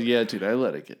Yeah, dude, I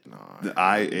let it get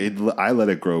I let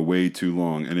it grow way too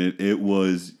long, and it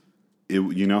was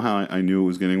you know how I knew it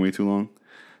was getting way too long?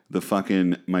 The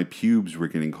fucking my pubes were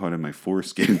getting caught in my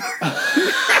foreskin.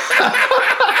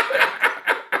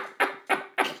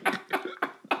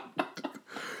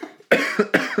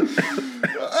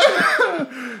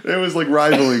 It was like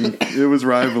rivaling. It was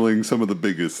rivaling some of the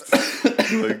biggest.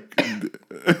 Like.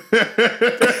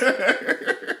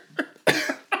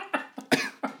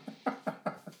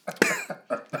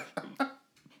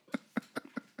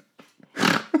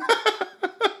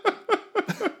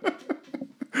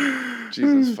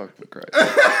 Jesus fucking Christ.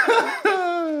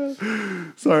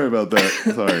 Sorry about that.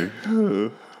 Sorry.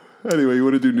 Anyway, you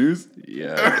want to do news?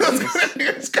 Yeah.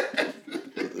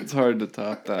 It's hard to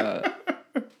top that.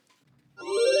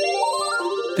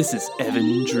 This is Evan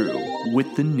and Drew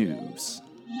with the news.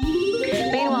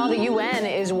 Meanwhile, the UN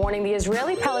is warning the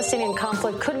Israeli-Palestinian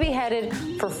conflict could be headed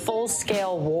for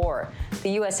full-scale war. The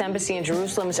U.S. Embassy in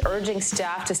Jerusalem is urging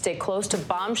staff to stay close to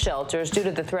bomb shelters due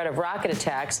to the threat of rocket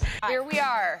attacks. Here we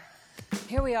are.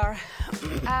 You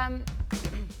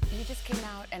just came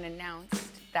out and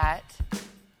announced that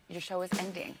your show is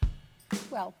ending.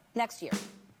 Well, next year.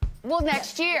 Well,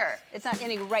 next year. It's not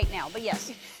ending right now, but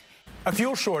yes. A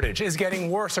fuel shortage is getting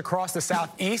worse across the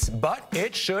southeast, but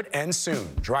it should end soon.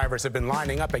 Drivers have been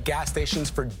lining up at gas stations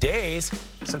for days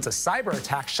since a cyber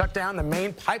attack shut down the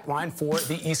main pipeline for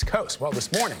the East Coast. Well,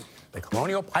 this morning, the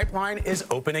Colonial Pipeline is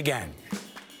open again.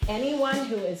 Anyone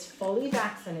who is fully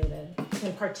vaccinated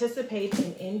can participate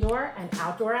in indoor and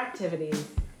outdoor activities,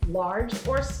 large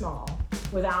or small,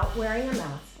 without wearing a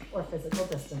mask or physical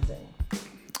distancing.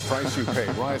 Price you pay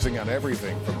rising on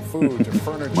everything from food to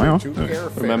furniture Wow. to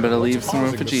airfare. Remember to leave What's some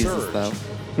room for causing the Jesus, surge?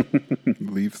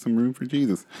 though. Leave some room for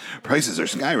Jesus. Prices are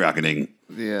skyrocketing.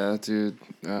 Yeah, dude.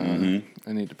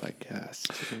 I need to buy gas.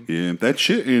 Yeah, that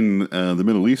shit in the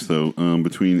Middle East, though,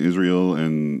 between Israel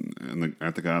and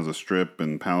at the Gaza Strip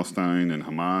and Palestine and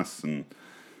Hamas and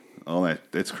all that,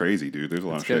 it's crazy, dude. There's a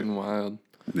lot It's of shit. getting wild.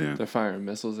 Yeah. They're firing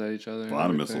missiles at each other. A lot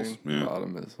of everything. missiles, yeah. A lot of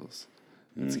missiles.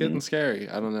 It's getting scary.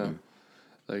 I don't know.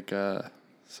 Like,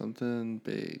 something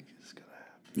big is going to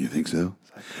happen. You think so?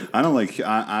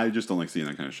 I just don't like seeing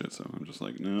that kind of shit, so I'm just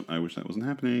like, no, I wish that wasn't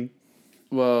happening.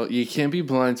 Well, you can't be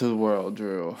blind to the world,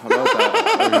 Drew. How about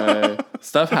that? Okay.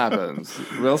 Stuff happens.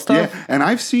 Real stuff? Yeah, and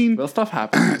I've seen... Real stuff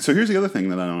happens. So here's the other thing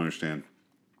that I don't understand.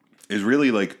 Is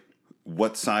really, like,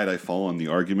 what side I fall on the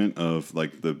argument of,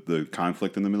 like, the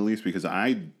conflict in the Middle East, because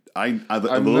a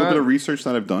little bit of research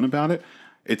that I've done about it,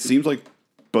 it seems like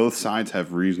both sides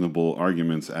have reasonable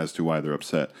arguments as to why they're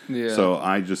upset. Yeah. So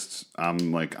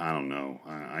I'm like, I don't know.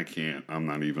 I can't. I'm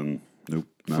not even. Nope.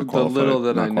 Not For qualified. the little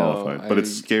that not I know, qualified. But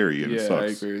it's scary and it sucks. I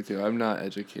agree with you. I'm not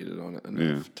educated on it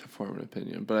enough to form an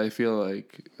opinion, but I feel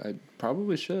like I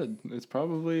probably should. It's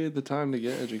probably the time to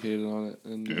get educated on it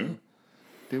and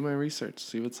do my research,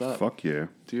 see what's up. Fuck yeah.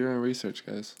 Do your own research,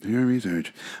 guys. Do your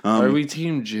research. Are we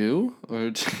Team Jew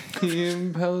or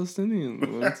Team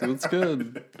Palestinian? What's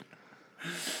good?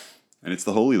 And it's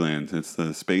the Holy Land. It's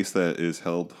the space that is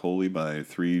held holy by the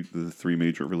three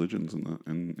major religions,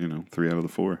 and 3 out of the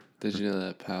 4. Did you know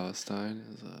that Palestine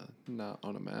is not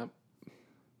on a map?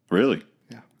 Really?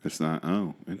 Yeah. It's not.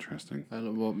 Oh, interesting. I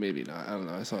don't. Well, maybe not. I don't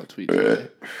know. I saw a tweet today.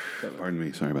 Pardon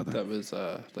me. Sorry about that. That was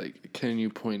like, can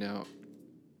you point out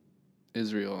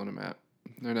Israel on a map?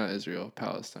 Or not Israel,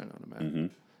 Palestine on a map. Mm-hmm.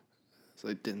 So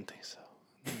I didn't think so.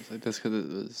 I was like, that's because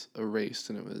it was erased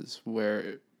and it was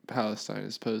where Palestine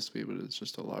is supposed to be, but it's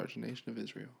just a large nation of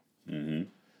Israel. Mm-hmm.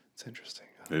 It's interesting.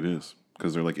 It is.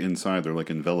 Because they're like inside, they're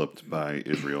like enveloped by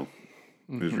Israel.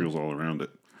 Mm-hmm. Israel's all around it.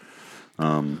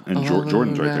 And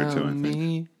Jordan's right there too, I think.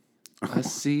 Me, I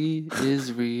see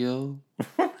Israel.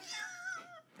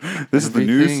 This is the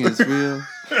news. Everything is real.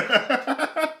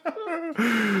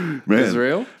 Man.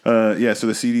 Israel? Yeah, so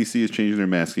the CDC is changing their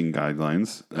masking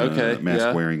guidelines. Okay.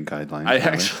 Mask wearing guidelines.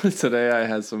 Actually, today I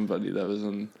had somebody that was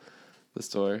in the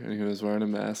store and he was wearing a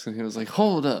mask and he was like,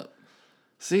 hold up.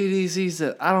 CDC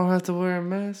said, I don't have to wear a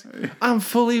mask. I'm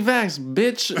fully vaxxed,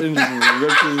 bitch. And just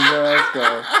ripped his mask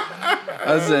off.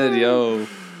 I said, yo,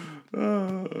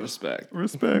 respect.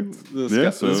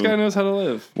 This guy knows how to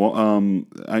live. Well,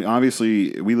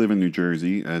 obviously, we live in New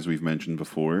Jersey, as we've mentioned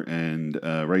before. And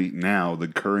right now, the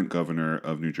current governor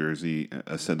of New Jersey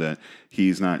said that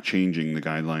he's not changing the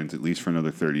guidelines, at least for another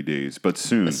 30 days. But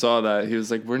soon. I saw that. He was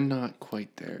like, we're not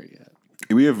quite there yet.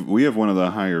 We have one of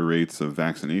the higher rates of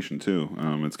vaccination too.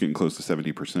 It's getting close to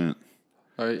 70%.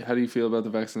 All right, how do you feel about the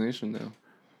vaccination now?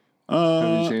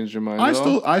 Have you changed your mind?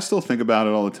 I still think about it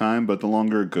all the time, but the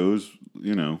longer it goes,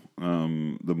 the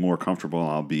more comfortable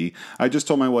I'll be. I just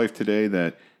told my wife today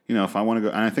that if I want to go,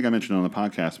 and I think I mentioned it on the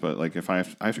podcast, but like if I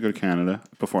have to go to Canada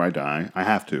before I die, I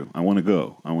have to. I want to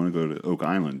go. I want to go to Oak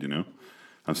Island.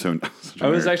 I'm such a nerd. I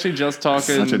was actually just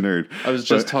talking. Such a nerd. I was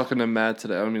just talking to Matt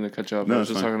today. I don't mean to cut you off. No, I was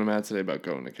just fine. talking to Matt today about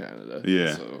going to Canada.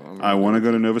 Yeah, so I want to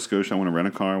go to Nova Scotia. I want to rent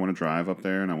a car. I want to drive up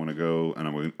there, and I want to go. And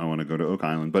I want to go to Oak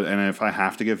Island. And if I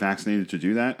have to get vaccinated to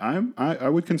do that, I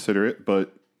would consider it,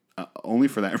 but only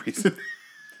for that reason.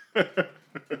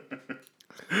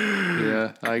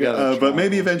 Yeah, I got. But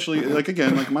maybe eventually,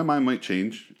 my mind might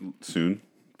change soon.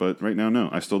 But right now, no.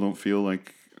 I still don't feel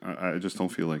like. I just don't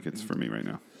feel like it's for me right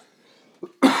now.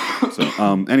 So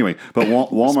anyway, but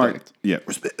Walmart,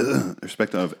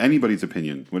 respect of anybody's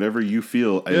opinion, whatever you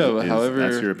feel, however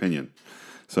that's your opinion.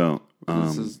 So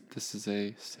this is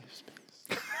a safe space.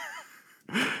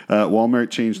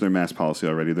 Walmart changed their mask policy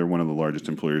already. They're one of the largest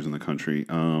employers in the country,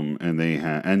 and they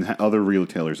and other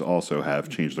retailers also have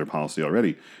changed their policy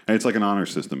already. And it's like an honor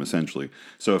system essentially.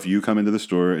 So if you come into the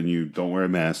store and you don't wear a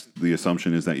mask, the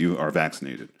assumption is that you are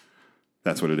vaccinated.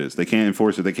 That's what it is. They can't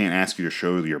enforce it. They can't ask you to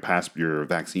show your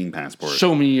vaccine passport.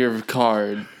 Show me your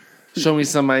card. Show me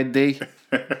some ID.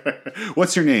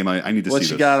 What's your name? I need to see this.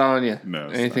 What you got on you? No.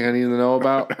 Anything I need to know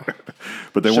about?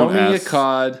 But they Show won't me ask. your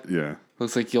card. Yeah.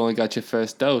 Looks like you only got your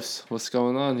first dose. What's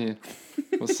going on here?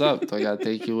 What's up? Do I got to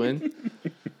take you in?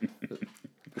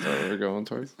 Is that what we're going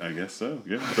towards? I guess so.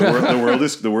 Yeah.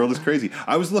 The world is crazy.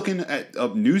 I was looking at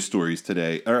news stories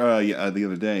today, or the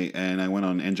other day, and I went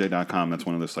on NJ.com. That's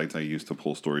one of the sites I use to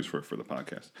pull stories for the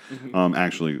podcast. Mm-hmm.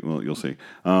 Actually, well, you'll see.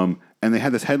 And they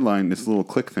had this headline, this little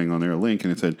click thing on their link,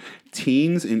 and it said,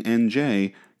 "Teens in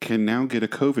NJ can now get a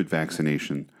COVID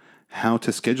vaccination. How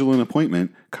to schedule an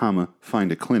appointment,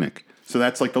 find a clinic." So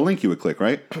that's like the link you would click,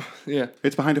 right? Yeah.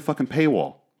 It's behind a fucking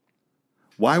paywall.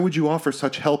 Why would you offer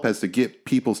such help as to get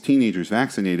people's teenagers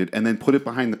vaccinated and then put it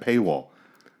behind the paywall?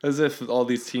 As if all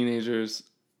these teenagers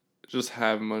just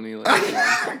have money. Like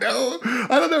I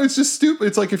don't know. It's just stupid.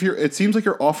 It's like it seems like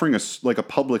you're offering a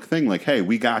public thing. Like, hey,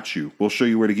 we got you. We'll show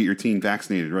you where to get your teen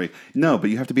vaccinated, right? No, but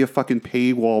you have to be a fucking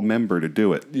paywall member to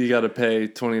do it. You got to pay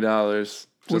 $20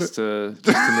 just to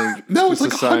make. No, it's like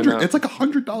 $100. It's like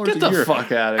 $100 a year. Get the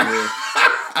fuck out of here.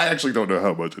 I actually don't know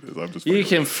how much it is. I'm just. You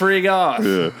can freak off.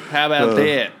 Yeah. How about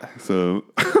that? So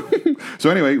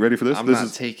anyway, ready for this? I'm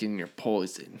not taking your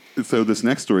poison. So this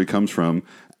next story comes from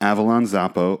Avalon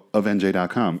Zappo of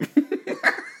NJ.com.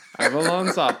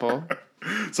 Avalon Zappo.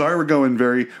 Sorry, we're going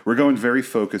very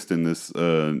focused in this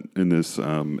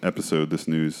episode, this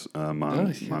news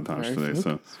montage today.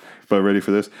 So, but ready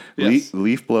for this? Yes.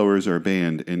 Leaf blowers are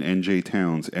banned in NJ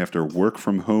towns after work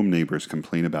from home neighbors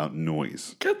complain about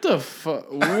noise. Get the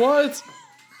fuck. What?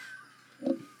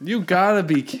 You gotta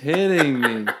be kidding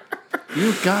me.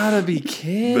 You gotta be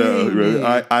kidding me.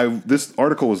 I this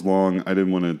article was long. I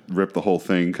didn't want to rip the whole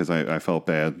thing because I felt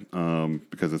bad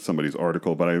because it's somebody's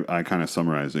article, but I kind of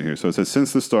summarized it here. So it says,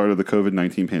 since the start of the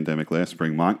COVID-19 pandemic last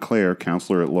spring, Montclair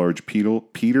counselor at large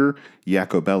Peter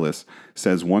Jacobellis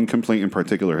says one complaint in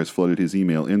particular has flooded his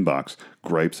email inbox,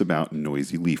 gripes about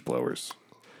noisy leaf blowers.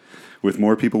 With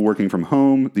more people working from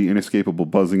home, the inescapable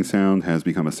buzzing sound has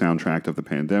become a soundtrack of the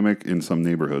pandemic in some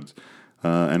neighborhoods.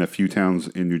 And a few towns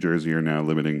in New Jersey are now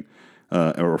limiting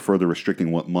or further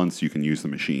restricting what months you can use the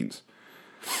machines.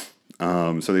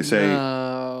 So they say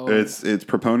it's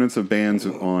proponents of bans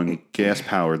on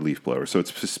gas-powered leaf blowers. So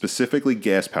it's specifically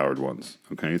gas-powered ones.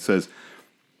 Okay, it says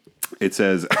it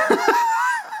says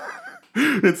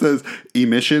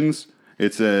emissions.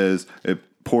 It says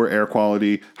poor air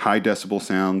quality, high decibel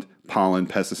sound, pollen,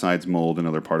 pesticides, mold, and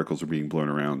other particles are being blown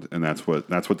around, and that's what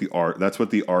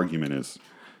the argument is.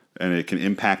 And it can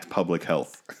impact public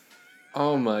health.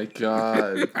 Oh my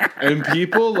God. And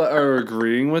people are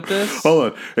agreeing with this?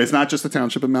 Hold on. It's not just the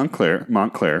township of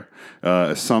Montclair.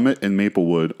 Summit and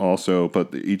Maplewood also,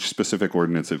 but each specific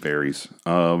ordinance, it varies.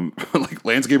 Like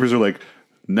landscapers are like,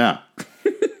 nah.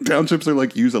 Townships are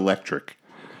like, use electric.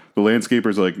 The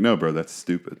landscapers are like, no, bro, that's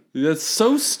stupid. That's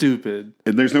so stupid.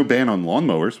 And there's no ban on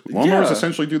lawnmowers. Lawnmowers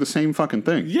essentially do the same fucking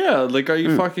thing. Yeah, like, are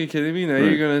you fucking kidding me? Now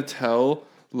you're going to tell...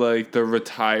 like the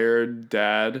retired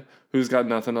dad who's got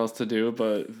nothing else to do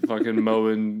but fucking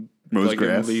mows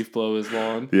grass, leaf blow his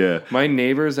lawn. Yeah. My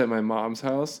neighbors at my mom's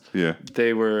house,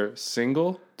 they were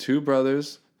single, 2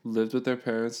 brothers, lived with their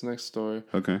parents next door.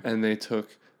 Okay. And they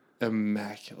took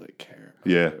immaculate care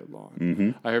of their lawn.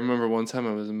 Mm-hmm. I remember one time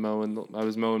I was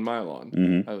mowing my lawn.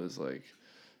 Mm-hmm. I was like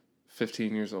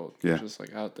 15 years old. Yeah. Just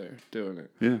like out there doing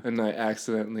it. Yeah. And I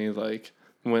accidentally like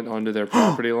went onto their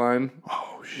property line.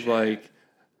 Oh shit. Like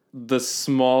the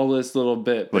smallest little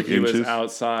bit, but like he inches? was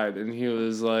outside and he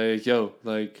was like, yo,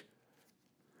 like,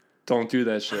 don't do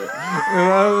that shit. And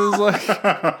I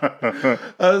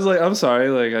was like, I'm sorry,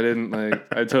 like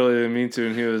I totally didn't mean to.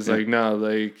 And he was like, no,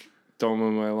 like, don't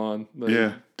mow my lawn.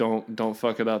 Like, don't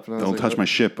fuck it up. And I was don't like, touch my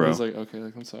shit, bro. I was like, okay,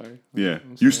 like I'm sorry. Yeah.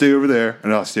 You stay over there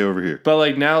and I'll stay over here. But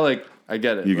like now, like I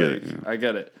get it. You get like, it. Yeah. I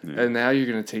get it. Yeah. And now you're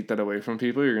gonna take that away from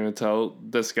people. You're gonna tell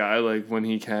this guy like when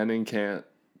he can and can't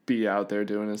be out there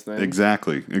doing his thing.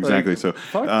 Exactly. Like, So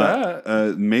fuck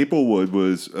that. Maplewood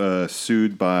was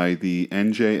sued by the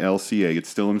NJLCA. It's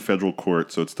still in federal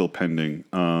court, so it's still pending.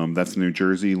 That's the New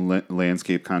Jersey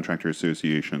Landscape Contractor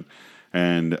Association.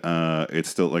 And it's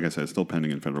still, like I said, it's still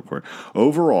pending in federal court.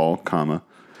 Overall,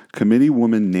 committee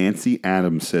woman Nancy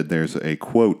Adams said there's a,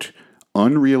 quote,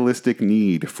 unrealistic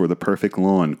need for the perfect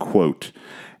lawn, quote,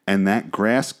 and that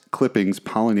grass clippings,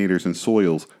 pollinators, and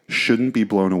soils shouldn't be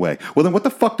blown away. Well, then what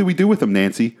the fuck do we do with them,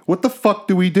 Nancy? What the fuck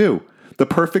do we do? The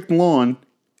perfect lawn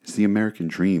is the American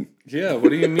dream. Yeah, what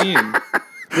do you mean?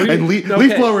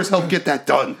 Leaf blowers help get that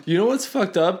done. You know what's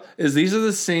fucked up is these are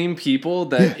the same people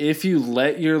that if you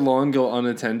let your lawn go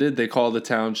unattended, they call the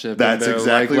township. That's and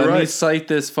exactly like, right. Let me cite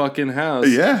this fucking house.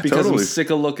 Yeah, because totally. I'm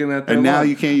sick of looking at their And now lawn.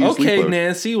 you can't use leaf Okay, blowers.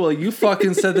 Nancy. Well, you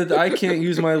fucking said that I can't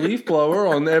use my leaf blower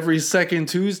on every second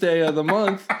Tuesday of the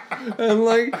month, and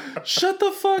like, shut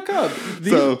the fuck up.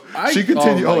 She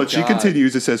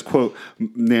continues. It says, quote,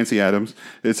 Nancy Adams.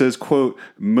 It says, quote,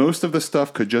 most of the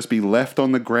stuff could just be left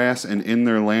on the grass and in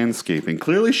their landscaping.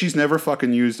 Clearly, she's never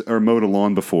fucking used or mowed a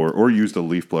lawn before, or used a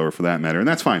leaf blower for that matter, and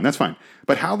that's fine. That's fine.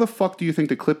 But how the fuck do you think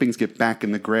the clippings get back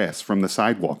in the grass from the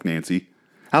sidewalk, Nancy?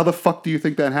 How the fuck do you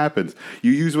think that happens?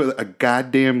 You use with a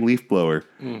goddamn leaf blower,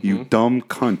 you dumb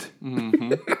cunt.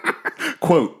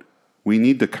 Quote, we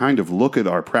need to kind of look at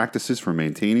our practices for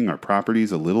maintaining our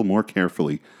properties a little more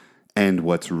carefully and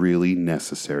what's really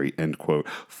necessary, end quote.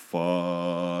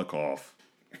 Fuck off.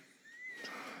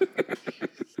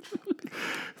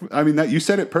 I mean, that you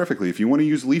said it perfectly. If you want to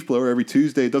use leaf blower every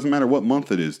Tuesday, it doesn't matter what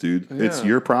month it is, dude. Yeah. It's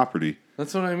your property.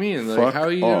 That's what I mean. Like, fuck how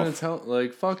are you off. gonna tell?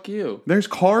 Like, fuck you. There's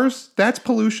cars. That's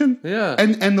pollution. Yeah.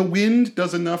 And the wind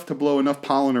does enough to blow enough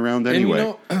pollen around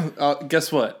anyway. And you know,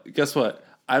 guess what?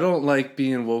 I don't like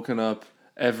being woken up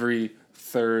every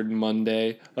third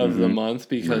Monday of the month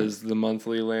because the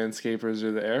monthly landscapers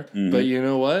are there. But you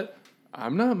know what?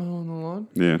 I'm not mowing the lawn.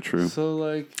 Yeah, true. So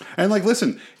like, and like,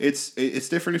 listen, it's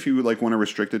different if you like want to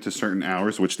restrict it to certain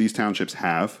hours, which these townships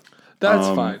have. That's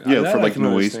fine. Yeah, That for I like can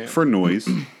noise,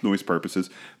 understand. noise purposes.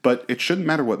 But it shouldn't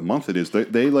matter what month it is.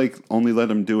 They like only let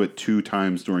them do it 2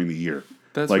 times during the year.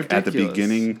 That's like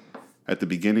ridiculous. at the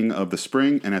beginning of the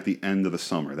spring and at the end of the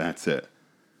summer. That's it.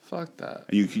 Fuck that.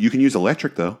 You can use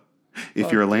electric though. If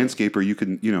Fuck you're a landscaper, you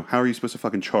can, how are you supposed to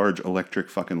fucking charge electric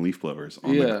fucking leaf blowers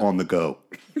on the go?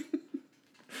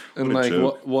 And What a like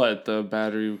joke. what the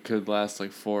battery could last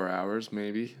like 4 hours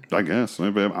maybe. I guess.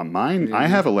 Mine, I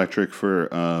have electric for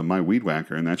my weed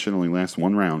whacker, and that should only last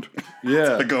 1 round.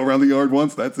 Yeah. I go around the yard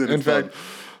once, that's it. In It's done. fact,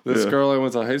 this Yeah. girl I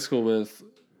went to high school with,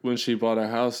 when she bought a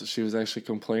house, she was actually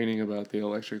complaining about the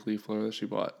electric leaf blower that she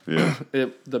bought. Yeah.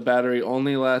 The battery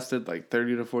only lasted like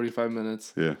 30 to 45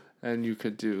 minutes. Yeah. And you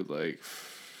could do like,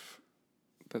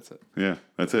 that's it. Yeah,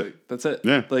 that's it. That's it.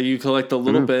 Yeah. Like you collect a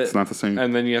little Yeah, bit. it's not the same.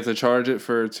 And then you have to charge it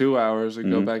for 2 hours and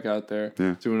go Mhm. back out there.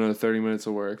 Yeah. Do another 30 minutes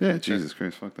of work. Yeah, Jesus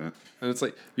Christ, fuck that. And it's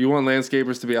like, you want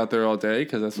landscapers to be out there all day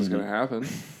because that's what's Mm-hmm. going to happen.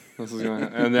 That's what's gonna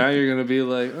and now you're going to be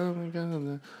like, oh my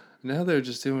God. Now they're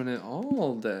just doing it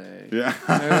all day. Yeah.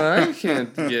 And I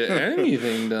can't get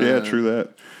anything done. Yeah, true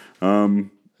that.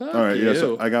 Fuck all right, yeah.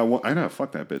 So you. I got one. I know,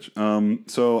 fuck that bitch.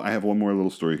 So I have one more little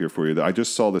story here for you. I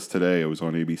just saw this today. It was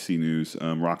on ABC News,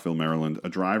 Rockville, Maryland. A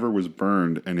driver was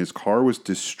burned and his car was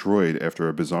destroyed after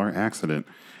a bizarre accident.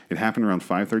 It happened around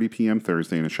 5:30 p.m.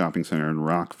 Thursday in a shopping center in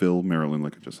Rockville, Maryland,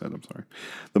 like I just said. I'm sorry.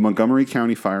 The Montgomery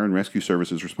County Fire and Rescue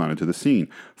Services responded to the scene.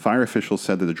 Fire officials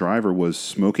said that the driver was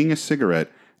smoking a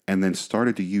cigarette and then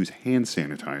started to use hand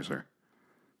sanitizer.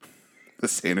 The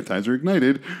sanitizer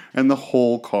ignited, and the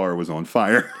whole car was on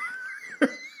fire.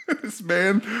 This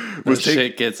man was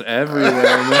shit gets everywhere,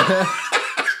 man.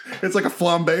 It's like a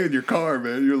flambe in your car,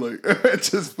 man. You're like,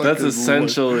 it's just fucking That's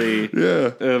essentially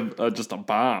just a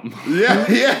bomb. Yeah,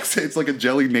 yes. It's like a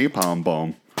jelly napalm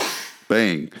bomb.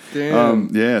 Bang. Damn.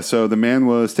 Yeah, so the man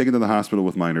was taken to the hospital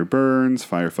with minor burns.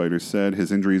 Firefighters said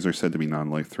his injuries are said to be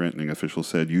non-life-threatening. Officials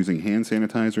said using hand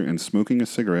sanitizer and smoking a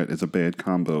cigarette is a bad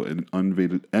combo in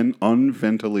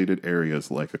unventilated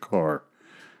areas like a car.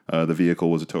 The vehicle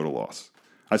was a total loss.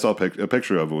 I saw a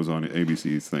picture of it. Was on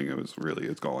ABC's thing.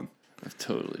 It's gone. I've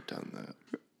totally done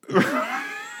that.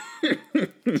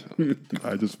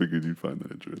 I just figured you'd find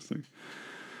that interesting.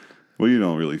 Well, you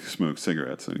don't really smoke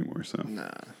cigarettes anymore, so. Nah,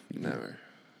 never.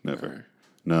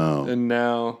 No. And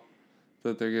now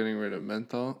that they're getting rid of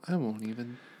menthol, I won't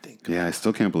even think. Yeah, I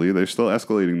still can't believe they're still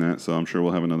escalating that, so I'm sure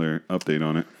we'll have another update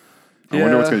on it. I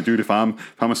wonder what's going to do. If I'm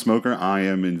a smoker,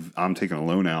 I'm taking a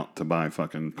loan out to buy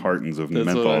fucking cartons of That's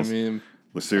menthols. what I mean.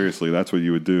 Well, seriously, that's what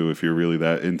you would do if you're really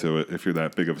that into it, if you're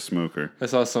that big of a smoker. I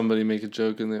saw somebody make a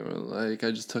joke and they were like,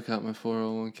 I just took out my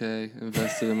 401k,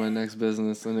 invested in my next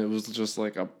business, and it was just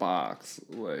like a box.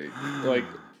 Like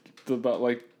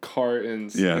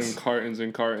cartons and cartons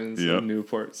and cartons of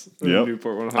Newports.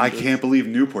 Newport 100. I can't believe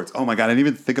Newports. Oh my God, I didn't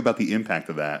even think about the impact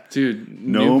of that. Dude,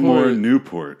 no more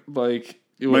Newport. Like,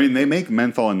 I mean, they make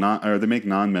menthol and they make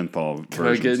non-menthol can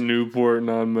versions. I get Newport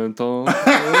non-menthol?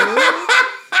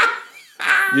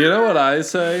 You know what I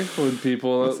say when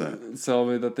people tell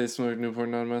me that they smoke Newport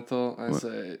non-menthol? I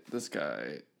say, this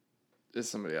guy is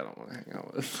somebody I don't want to hang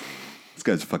out with. This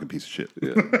guy's a fucking piece of shit.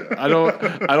 Yeah. I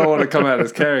don't want to come at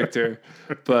his character,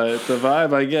 but the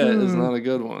vibe I get is not a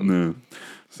good one. No.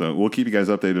 So we'll keep you guys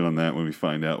updated on that when we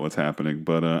find out what's happening.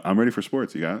 But I'm ready for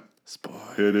sports. You got it?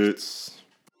 Sports. Hit it.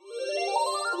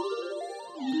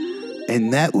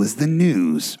 And that was the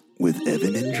news with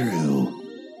Evan and Drew.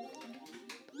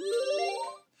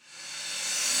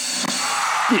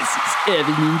 This is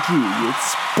Evan and Drew with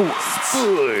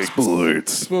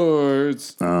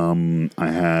Sports. I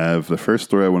have the first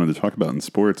story I wanted to talk about in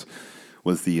sports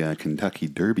was the Kentucky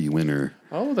Derby winner.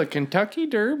 Oh, the Kentucky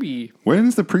Derby. When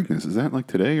is the Preakness? Is that like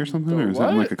today or something? Or is that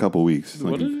in like a couple weeks?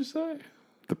 What Like did you say?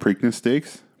 The Preakness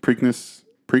Stakes? Preakness?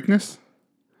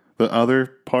 The other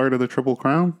part of the Triple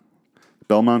Crown?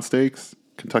 Belmont Stakes?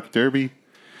 Kentucky Derby?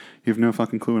 You have no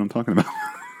fucking clue what I'm talking about.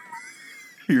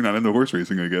 You're not into horse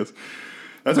racing, I guess.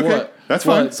 That's okay. What? That's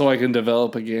fine. What, so I can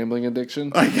develop a gambling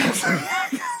addiction? I guess.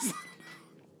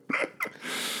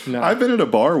 No. I've been at a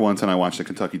bar once and I watched the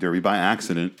Kentucky Derby by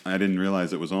accident. I didn't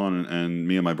realize it was on, and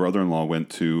me and my brother-in-law went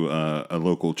to a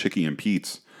local Chicky and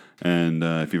Pete's. And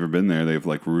if you've ever been there, they have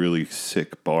like really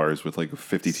sick bars with like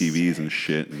 50 TVs and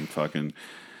shit and fucking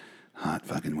hot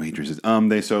fucking waitresses.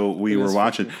 We were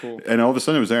watching, cool. and all of a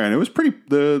sudden it was there, and it was pretty.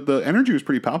 The energy was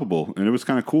pretty palpable, and it was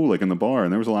kind of cool, like in the bar,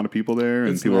 and there was a lot of people there,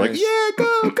 and It's people were like, nice. "Yeah,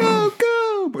 go, go,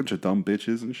 go!" Bunch of dumb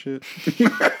bitches and shit.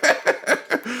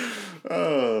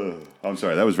 I'm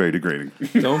sorry, that was very degrading.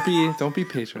 Don't be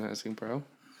patronizing, bro.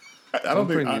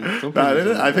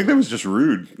 I think that was just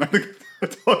rude. I think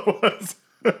that's all it was.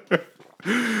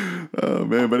 Oh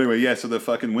man, but anyway, yeah. So the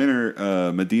fucking winner,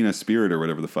 Medina Spirit or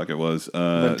whatever the fuck it was,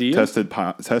 Medea? tested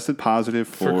positive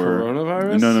for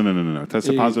coronavirus. No.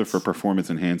 Tested AIDS. positive for performance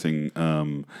enhancing,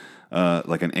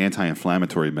 like an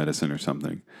anti-inflammatory medicine or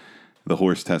something. The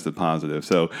horse tested positive.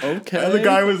 So Okay. the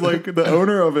guy was like, the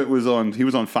owner of it was on. He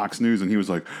was on Fox News, and he was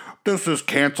like, "This is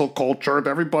cancel culture.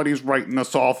 Everybody's writing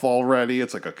us off already."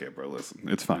 It's like, okay, bro, listen,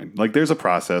 it's fine. Like, there's a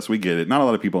process. We get it. Not a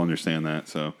lot of people understand that,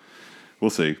 so. We'll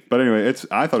see. But anyway,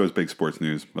 I thought it was big sports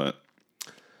news, but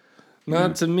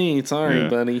Not to me. Sorry, yeah.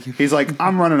 buddy. He's like,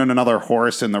 I'm running another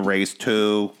horse in the race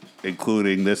too,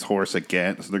 including this horse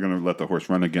again. So they're going to let the horse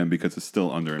run again because it's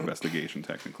still under investigation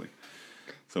technically.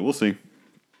 So we'll see.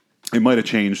 It might have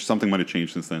changed. Something might have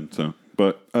changed since then. So,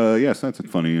 but yes, that's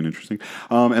funny and interesting.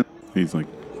 And he's like,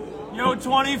 Yo,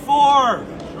 24.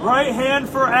 Right hand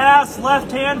for ass,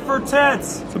 left hand for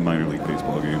tits. it's a minor league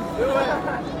baseball game.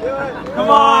 Come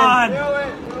on.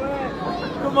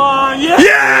 Come on.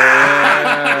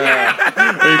 Yeah.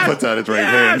 He puts out his right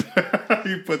hand.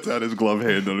 He puts out his glove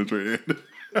hand on his right hand.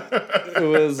 It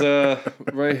was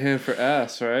right hand for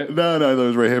ass, right? No, that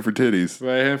was right hand for titties.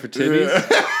 Right hand for titties.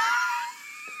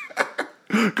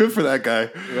 Good for that guy.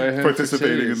 Right hand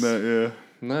participating for in that, yeah.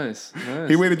 Nice.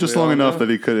 He waited just long enough that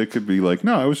it could be like,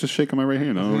 no, I was just shaking my right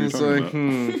hand. I don't know what He's you're like,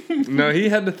 talking about. No, he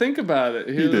had to think about it.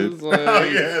 He did. was like, Oh,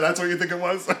 yeah, that's what you think it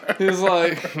was? He was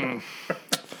like,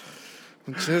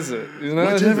 which is it? You know,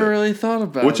 I Which is never it? really thought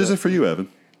about Which is it for you, Evan?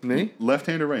 Me? Left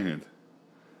hand or right hand?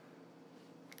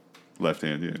 Left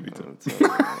hand, yeah, me too.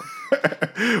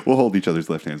 We'll hold each other's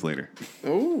left hands later.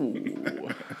 Oh.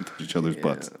 Touch each other's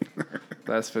butts.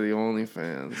 That's for the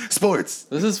OnlyFans. Sports.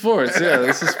 This is sports. Yeah,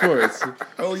 this is sports.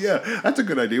 Oh, yeah. That's a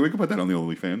good idea. We can put that on the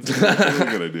OnlyFans. That's a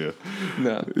good idea.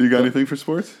 No. You got anything for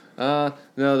sports? No,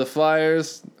 the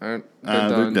Flyers aren't. They're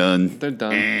They're done. They're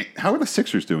done. How are the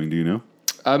Sixers doing? Do you know?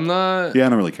 I'm not. Yeah, I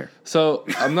don't really care. So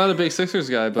I'm not a big Sixers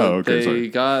guy, but Oh, okay, they sorry.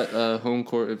 got a home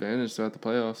court advantage throughout the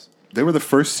playoffs. They were the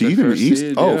first seed in the first East?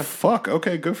 seed, Oh, yeah. fuck.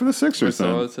 Okay, good for the Sixers I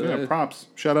saw then. it today. Yeah, props.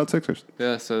 Shout out Sixers.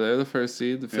 Yeah, so they're the first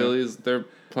seed. The Phillies, they're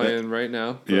playing right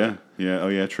now. Yeah. Oh,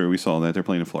 yeah, true. We saw that. They're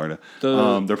playing in Florida.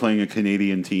 They're playing a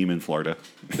Canadian team in Florida.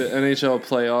 The NHL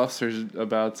playoffs are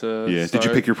about to Yeah. start. Did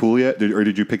you pick your pool yet? Or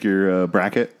did you pick your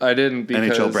bracket? I didn't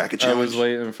because NHL bracket I challenge? was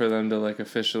waiting for them to like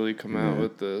officially come out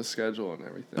with the schedule and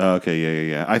everything. Okay,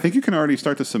 yeah. I think you can already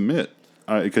start to submit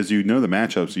because you know the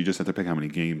matchups. You just have to pick how many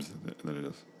games that it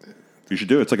is. You should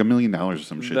do it. It's like $1 million or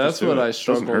some shit. That's Just do what it. I Doesn't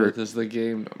struggle hurt. with is the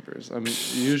game numbers. I'm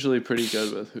usually pretty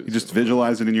good with who's. You just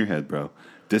visualize it in your head, bro.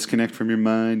 Disconnect from your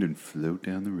mind and float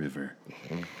down the river.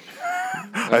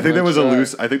 I think that was a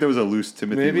loose. I think that was a loose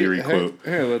Timothy Leary quote.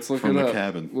 Here, let's look from it the up.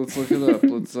 cabin. Let's look it up.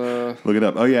 Let's look it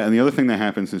up. Oh yeah, and the other thing that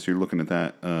happened since you're looking at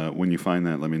that, when you find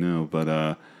that, let me know. But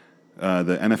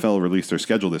the NFL released their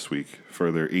schedule this week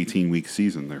for their 18-week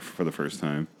season. They're for the first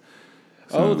time.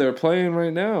 Oh, they're playing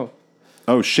right now.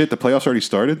 Oh shit! The playoffs already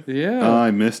started. Yeah. Oh, I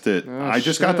missed it. Oh, I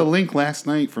just got the shit. link last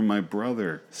night from my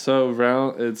brother. So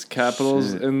it's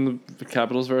Capitals in the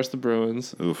Capitals versus the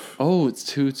Bruins. Oof. Oh, it's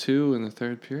 2-2 in the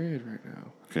third period right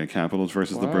now. Okay, Capitals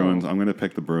versus the Wow. Bruins. I'm gonna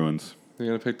pick the Bruins. You're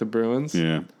gonna pick the Bruins?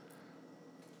 Yeah.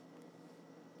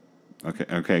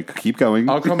 Okay. Keep going.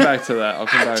 I'll come back to that.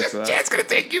 It's gonna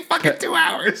take you fucking 2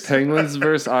 hours. Penguins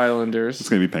versus Islanders. It's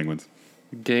gonna be Penguins.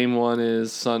 Game 1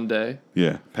 is Sunday.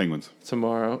 Yeah, Penguins.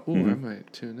 Tomorrow. Ooh, Mhm. I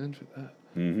might tune in for that.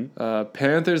 Mm-hmm.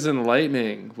 Panthers and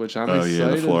Lightning, which I'm excited yeah,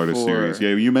 the Florida for. series. Yeah,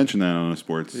 you mentioned that on the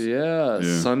sports. Yeah,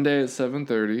 Sunday at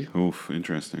 7:30. Oof,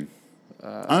 interesting.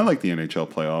 I like the NHL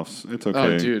playoffs. It's okay.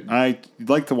 Oh, dude. I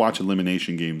like to watch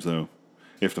elimination games though,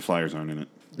 if the Flyers aren't in it.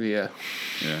 Yeah.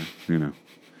 Yeah, you know.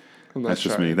 I'm not That's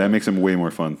just trying me. That makes them way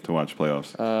more fun to watch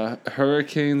playoffs.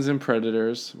 Hurricanes and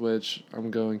Predators, which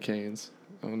I'm going Canes.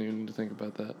 I don't even need to think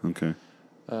about that. Okay.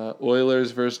 Oilers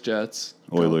versus Jets.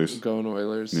 Oilers. Going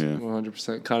Oilers. Yeah.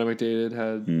 100%. Connor McDavid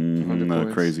had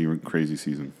 100 points. Crazy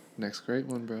season. Next great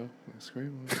one, bro. Next great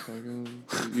one. Fucking-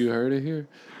 you heard it here.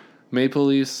 Maple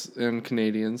Leafs and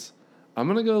Canadians. I'm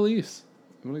going to go Leafs.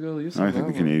 I think on the that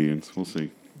one. Canadians. We'll see.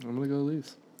 I'm going to go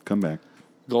Leafs. Come back.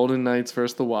 Golden Knights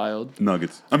versus the Wild.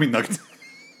 Nuggets.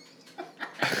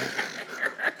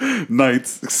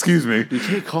 Knights. Excuse me. You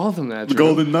can't call them that. The Drew.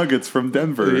 Golden Nuggets from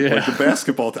Denver. Yeah. Like the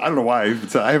basketball team. I don't know why.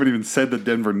 I haven't even said the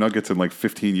Denver Nuggets in like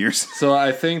 15 years. So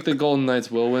I think the Golden Knights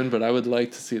will win, but I would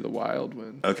like to see the Wild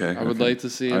win. Okay. I would like to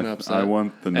see an upset. I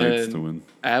want the Knights And to win.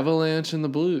 Avalanche and the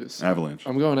Blues. Avalanche.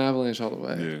 I'm going Avalanche all the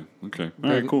way. Yeah. Okay. All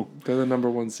right. Cool. They're the number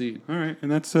 1 seed. All right.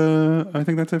 And that's. I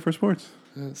think that's it for sports.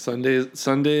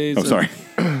 Sundays. Oh, sorry.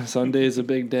 Sunday's a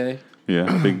big day.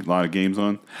 Yeah, big lot of games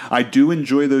on. I do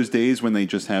enjoy those days when they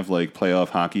just have like playoff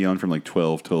hockey on from like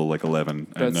 12 till like 11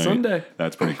 at That's night. Sunday.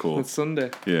 That's pretty cool. That's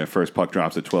Sunday. Yeah, first puck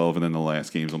drops at 12, and then the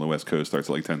last games on the West Coast starts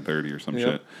at like 10:30 or some Yep.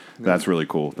 shit. That's really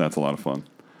cool. That's a lot of fun.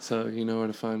 So you know where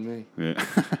to find me. Yeah,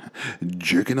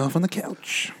 jerking off on the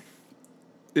couch.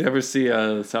 You ever see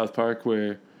South Park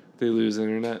where they lose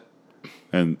internet?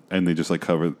 And they just like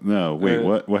cover. No, wait,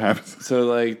 what happens? So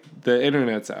like the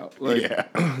internet's out. Like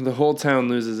the whole town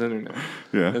loses internet.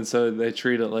 Yeah. And so they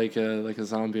treat it like a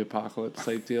zombie apocalypse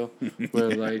type deal,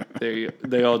 where like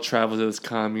they all travel to this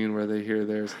commune where they hear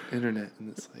there's internet, and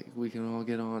it's like we can all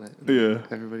get on it. And Yeah.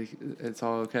 everybody, it's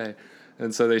all okay.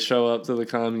 And so they show up to the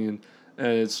commune, and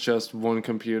it's just one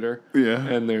computer. Yeah.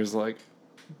 And there's like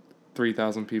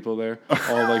 3,000 people there,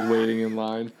 all like waiting in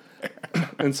line.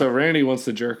 And so Randy wants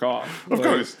to jerk off. Of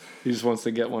course. He just wants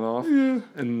to get one off. Yeah.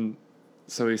 And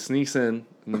so he sneaks in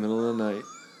the middle of the night,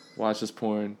 watches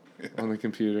porn on the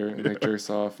computer, and like jerks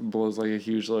off, and blows like a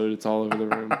huge load. It's all over the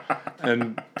room.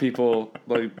 And people,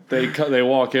 like, they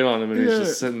walk in on him, and he's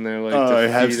just sitting there like, I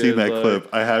have defeated, seen that like, clip.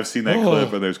 I have seen that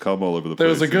clip, and there's cum all over the place.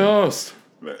 There's a ghost.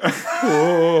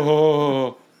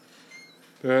 Oh,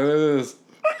 there it is.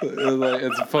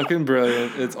 It's fucking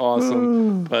brilliant. It's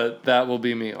awesome. But that will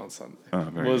be me on Sunday. Oh,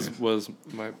 very nice. Was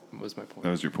my point.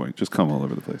 That was your point. Just cum all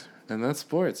over the place. And that's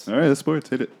sports. All right, that's sports.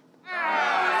 Hit it.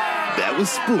 That was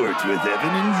sports with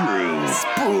Evan and Drew.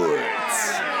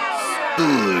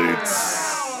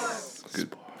 Sports.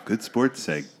 Good sports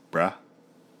seg, brah.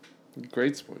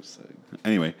 Great sports seg.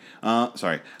 Anyway,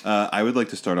 sorry. I would like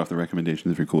to start off the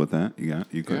recommendations if you're cool with that.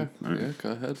 You good? Yeah, All right. yeah,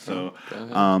 go ahead. So, Go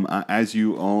ahead. as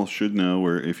you all should know,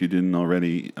 or if you didn't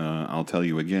already, I'll tell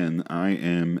you again. I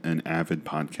am an avid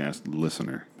podcast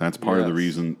listener. That's part of the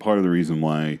reason. Part of the reason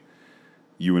why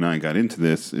you and I got into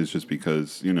this is just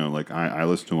because like I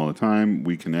listen to them all the time.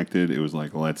 We connected. It was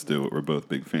like, let's do it. We're both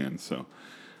big fans. So,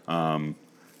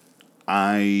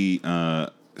 I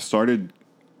started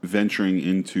venturing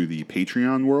into the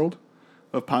Patreon world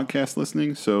of podcast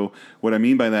listening. So what I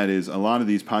mean by that is a lot of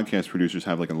these podcast producers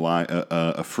have like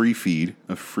a free feed,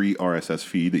 a free RSS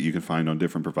feed that you can find on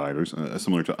different providers,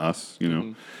 similar to us,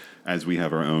 as we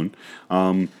have our own.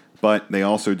 But they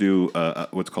also do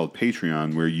what's called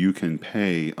Patreon, where you can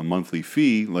pay a monthly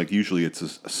fee. Like usually it's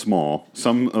a small.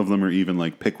 Some of them are even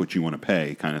like pick what you want to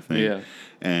pay kind of thing. Yeah.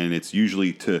 And it's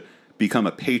usually to become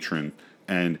a patron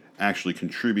and actually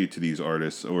contribute to these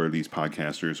artists or these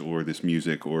podcasters or this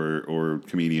music or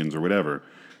comedians or whatever.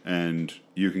 And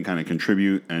you can kind of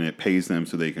contribute, and it pays them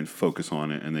so they can focus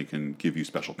on it and they can give you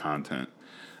special content.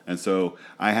 And so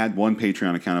I had one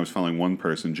Patreon account. I was following one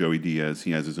person, Joey Diaz.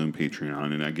 He has his own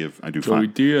Patreon, and I do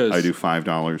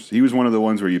 $5. He was one of the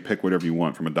ones where you pick whatever you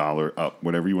want from $1 up,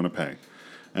 whatever you want to pay.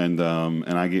 And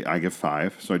I give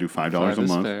 $5, so I do $5 a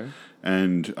month. Fair.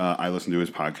 And I listen to his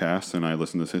podcast, and I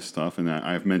listen to his stuff. And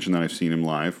I've mentioned that I've seen him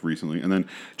live recently. And then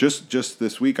just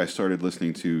this week, I started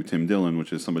listening to Tim Dillon,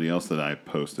 which is somebody else that I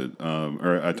posted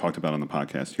or I talked about on the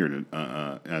podcast here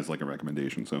as like a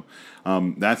recommendation. So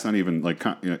that's not even like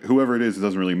whoever it is, it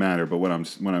doesn't really matter. But what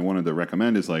I wanted to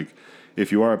recommend is like,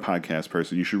 if you are a podcast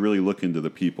person, you should really look into the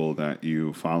people that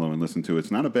you follow and listen to. It's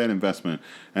not a bad investment,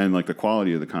 and like the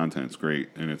quality of the content's great,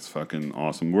 and it's fucking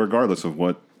awesome, regardless of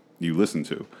what you listen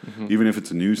to. Even if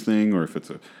it's a news thing, or if it's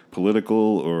a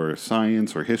political or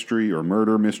science or history or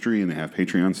murder mystery, and they have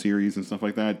Patreon series and stuff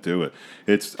like that, do it.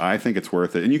 I think it's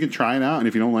worth it. And you can try it out, and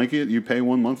if you don't like it, you pay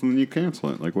 1 month and then you cancel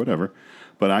it, like whatever.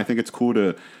 But I think it's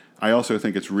cool I also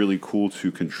think it's really cool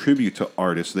to contribute to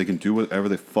artists so they can do whatever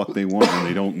the fuck they want, and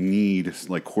they don't need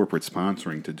like corporate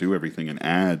sponsoring to do everything and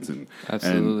ads and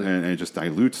it just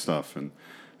dilutes stuff. And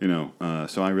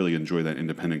so I really enjoy that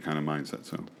independent kind of mindset.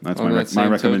 So that's my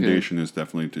recommendation is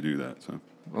definitely to do that. So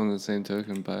on the same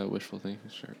token, buy a wishful thinking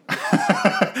shirt.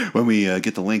 When we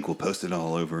get the link, we'll post it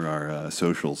all over our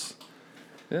socials.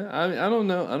 Yeah, I mean, I don't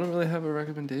know. I don't really have a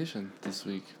recommendation this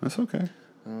week. That's okay.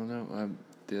 I don't know.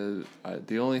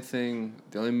 The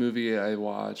only movie I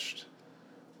watched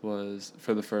was,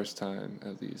 for the first time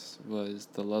at least, was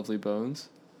The Lovely Bones.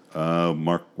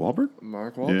 Mark Wahlberg?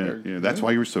 Mark Wahlberg. Yeah. That's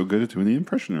why you were so good at doing the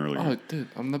impression earlier. Oh, dude,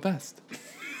 I'm the best.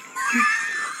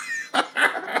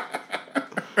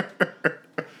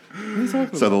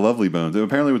 So The Lovely Bones.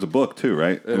 Apparently it was a book too,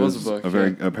 right? It was a book.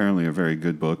 Apparently a very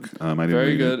good book. I didn't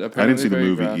very read good. It. I didn't see the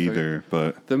movie graphic. either,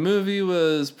 but the movie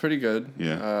was pretty good.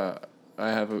 Yeah. I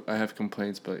have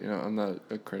complaints, but I'm not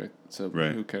a critic, so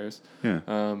who cares?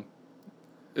 Yeah.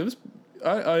 It was.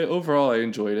 I overall I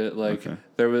enjoyed it. Like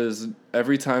there was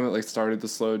every time it like started to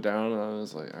slow down, and I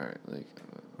was like, all right, like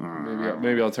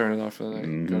Maybe I'll turn it off for the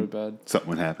night. Go to bed. Something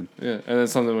would happen. Yeah, and then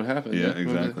something would happen. Yeah,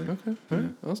 exactly. Like, okay, all right,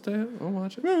 I'll stay up. I'll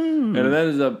watch it. And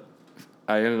it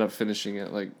I ended up finishing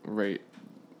it like right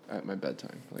at my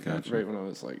bedtime. Like right when I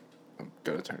was like, I'm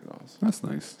gonna turn it off. That's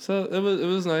nice. So it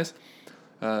was nice.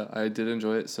 I did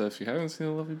enjoy it. So if you haven't seen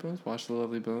The Lovely Bones, watch The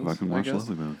Lovely Bones. Fucking watch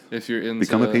Lovely Bones. If you're into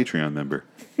become a Patreon member.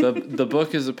 The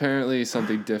book is apparently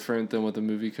something different than what the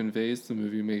movie conveys. The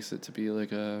movie makes it to be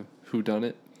like a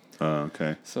whodunit. Oh,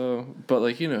 okay. So, but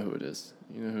like you know who it is.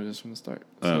 You know who it is from the start.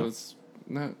 So it's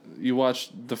not. You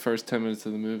watch the first 10 minutes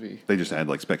of the movie. They just add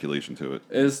like speculation to it.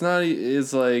 It's not.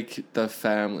 It's like the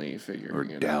family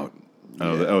figuring it out.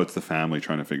 Oh, it's the family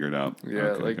trying to figure it out. Yeah,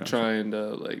 Okay, like gotcha. trying to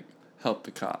like help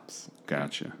the cops.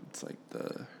 Gotcha. It's like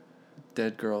the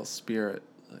dead girl's spirit,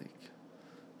 like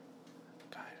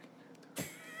guiding.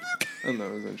 And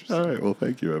that was interesting. All right. Well,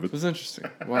 thank you, Evan. It was interesting.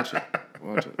 Watch it.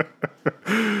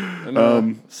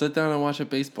 And, sit down and watch a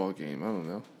baseball game. I don't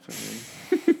know.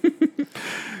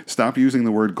 Stop using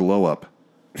the word glow up.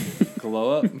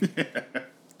 Glow up? Yeah.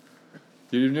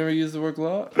 You've never used the word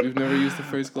glow up? You've never used the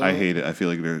phrase glow up? I hate it. I feel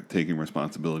like they're taking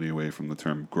responsibility away from the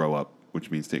term grow up,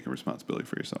 which means taking responsibility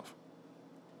for yourself.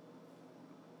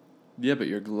 Yeah, but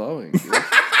you're glowing. Dude.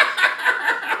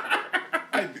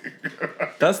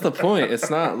 That's the point. It's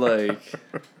not like...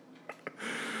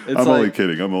 I'm only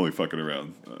kidding. I'm only fucking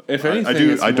around. If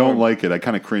anything, I don't like it. I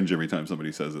kind of cringe every time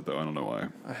somebody says it, though. I don't know why.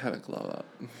 I had a glow up.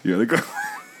 You had a glow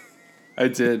I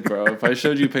did, bro. If I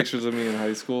showed you pictures of me in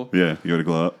high school... Yeah, you had a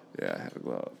glow up? Yeah, I had a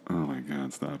glow up. Oh, my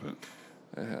God. Stop it.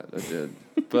 I did.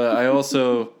 But I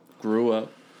also grew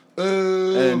up.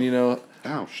 And, you know...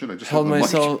 Ow, shit. I just held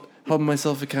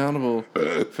myself accountable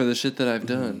for the shit that I've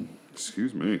done.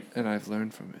 Excuse me. And I've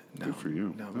learned from it. Good for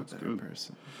you. Now I'm a better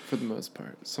person. For the most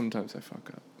part. Sometimes I fuck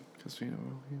up. Because, you know,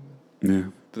 we're all human.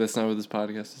 Yeah. But that's not what this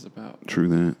podcast is about. True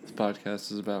that. This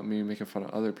podcast is about me making fun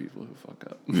of other people who fuck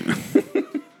up.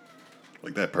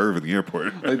 Like that perv in the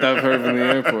airport.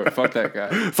 Fuck that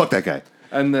guy. Fuck that guy.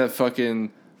 And that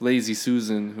fucking lazy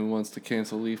Susan who wants to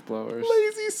cancel leaf blowers.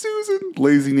 Lazy Susan.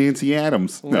 Lazy Nancy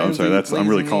Adams. No, I'm sorry. I'm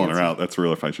really calling her out. That's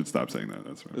real if I should stop saying that.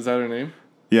 That's right. Is that her name?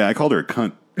 Yeah, I called her a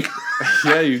cunt.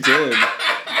 Yeah, you did.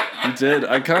 You did.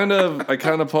 I kind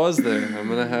of paused there. I'm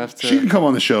gonna have to. She can come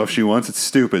on the show if she wants. It's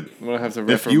stupid. I'm gonna have to.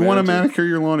 If you want to manicure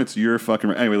your lawn, it's your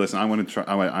fucking. Anyway, listen. I want to try.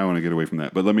 I want to get away from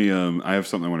that. But let me. I have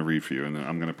something I want to read for you, and then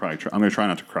I'm gonna probably. I'm gonna try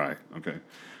not to cry. Okay.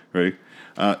 Ready?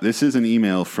 This is an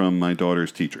email from my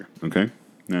daughter's teacher. Okay.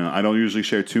 Now I don't usually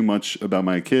share too much about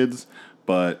my kids,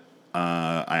 but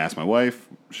I asked my wife.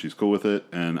 She's cool with it,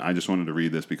 and I just wanted to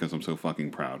read this because I'm so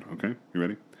fucking proud. Okay. You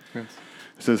ready? Yes.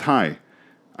 It says, "Hi.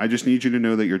 I just need you to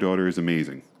know that your daughter is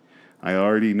amazing. I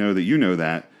already know that you know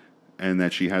that, and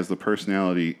that she has the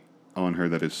personality on her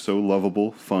that is so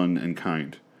lovable, fun, and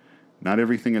kind. Not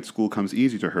everything at school comes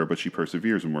easy to her, but she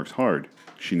perseveres and works hard.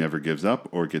 She never gives up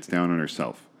or gets down on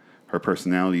herself. Her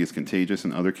personality is contagious,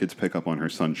 and other kids pick up on her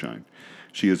sunshine.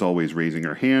 She is always raising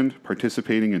her hand,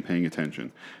 participating, and paying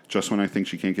attention. Just when I think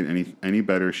she can't get any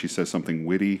better, she says something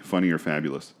witty, funny, or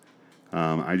fabulous.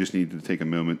 I just needed to take a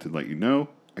moment to let you know.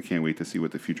 I can't wait to see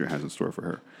what the future has in store for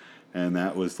her." And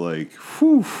that was like,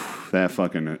 whew,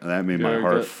 that made my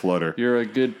heart flutter. You're a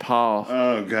good pal.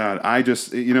 Oh, God. I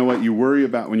just, you know what, you worry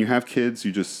about, when you have kids,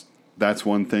 that's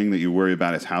one thing that you worry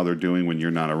about is how they're doing when you're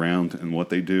not around and what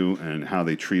they do and how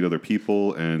they treat other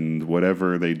people and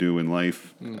whatever they do in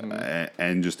life. Mm-hmm.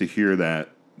 And just to hear that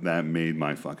made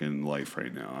my fucking life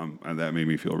right now. That made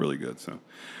me feel really good. So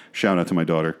shout out to my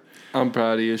daughter. I'm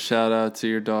proud of you. Shout out to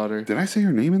your daughter. Did I say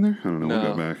her name in there? I don't know. No,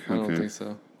 we'll go back. I don't think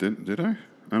so. Did I?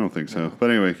 I don't think so. But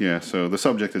anyway, yeah. So the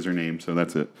subject is her name. So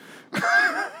that's it.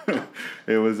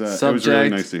 It was really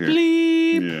nice to hear.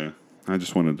 Bleep. Yeah. I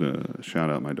just wanted to shout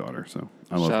out my daughter. So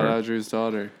I love her. Shout out Drew's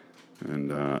daughter.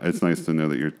 And it's nice to know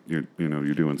that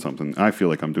you're doing something. I feel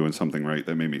like I'm doing something right.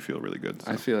 That made me feel really good.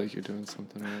 So. I feel like you're doing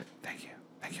something right. Thank you.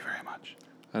 Thank you very much.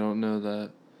 I don't know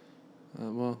that.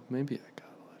 Well, maybe I got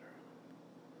a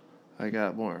letter. I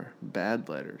got more bad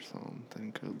letters home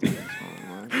than good letters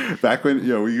home. Back when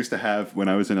we used to have, when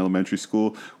I was in elementary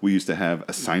school, we used to have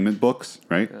assignment books,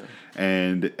 right? Yeah.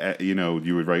 And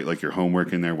you would write like your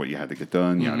homework in there, what you had to get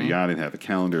done, yada yada, and have a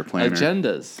calendar, a planner,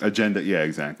 agenda, yeah,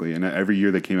 exactly. And every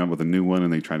year they came out with a new one,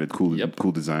 and they tried to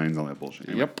cool designs, all that bullshit.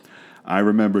 Anyway. Yep. I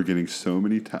remember getting so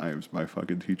many times my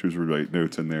fucking teachers would write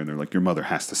notes in there, and they're like, "Your mother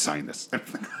has to sign this."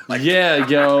 Like, yeah.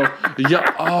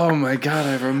 Oh my God,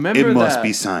 I remember that. It must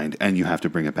be signed, and you have to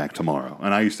bring it back tomorrow.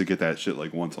 And I used to get that shit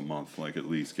like once a month, like at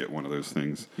least get one of those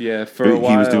things. Yeah, for a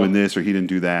while. He was doing this, or he didn't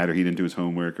do that, or he didn't do his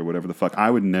homework, or whatever the fuck.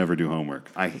 I would never do homework.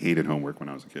 I hated homework when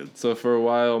I was a kid. So for a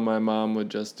while, my mom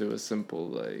would just do a simple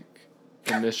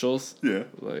initials. Yeah.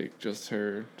 Like just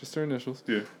her initials.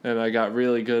 Yeah. And I got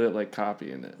really good at like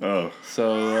copying it. Oh.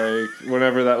 So like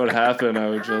whenever that would happen, I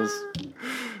would just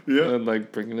and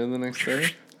like bring it in the next day.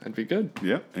 I'd be good.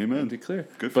 Yeah. Amen. I'd be clear.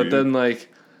 Good for But you. then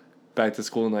like back to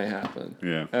school night happened.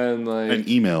 Yeah. And like an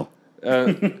email.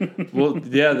 Well,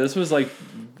 yeah, this was like.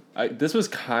 This was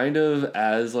kind of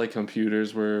as like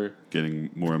computers were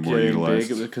getting more and more utilized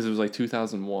big because it was like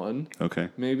 2001. Okay.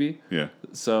 Maybe. Yeah.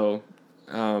 So.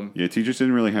 Yeah, teachers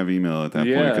didn't really have email at that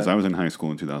point because I was in high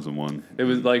school in 2001. It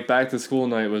was like back to school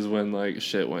night was when like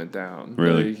shit went down.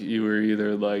 Really? Like, you were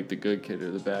either like the good kid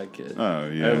or the bad kid. Oh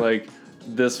yeah. And like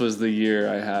this was the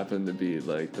year I happened to be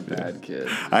like the bad kid.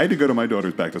 I had to go to my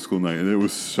daughter's back to school night, and it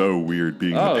was so weird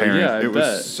being the parent. Yeah, it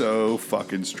was so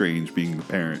fucking strange being the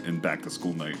parent in back to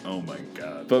school night. Oh my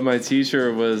god. But my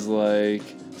teacher was like,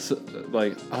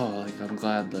 I'm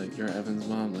glad like you're Evan's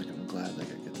mom. Like I'm glad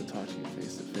like I get to talk to you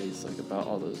face to face like about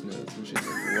all those notes. And she's like,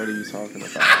 what are you talking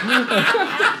about?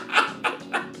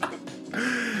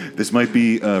 This might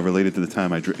be related to the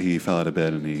time he fell out of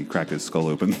bed and he cracked his skull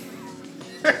open.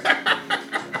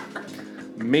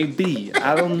 Maybe.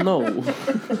 I don't know.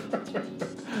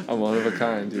 I'm one of a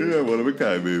kind, dude. Yeah, one of a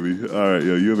kind, baby. All right,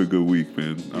 yo, you have a good week,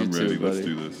 man. I'm ready. Too, Let's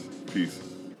do this. Peace.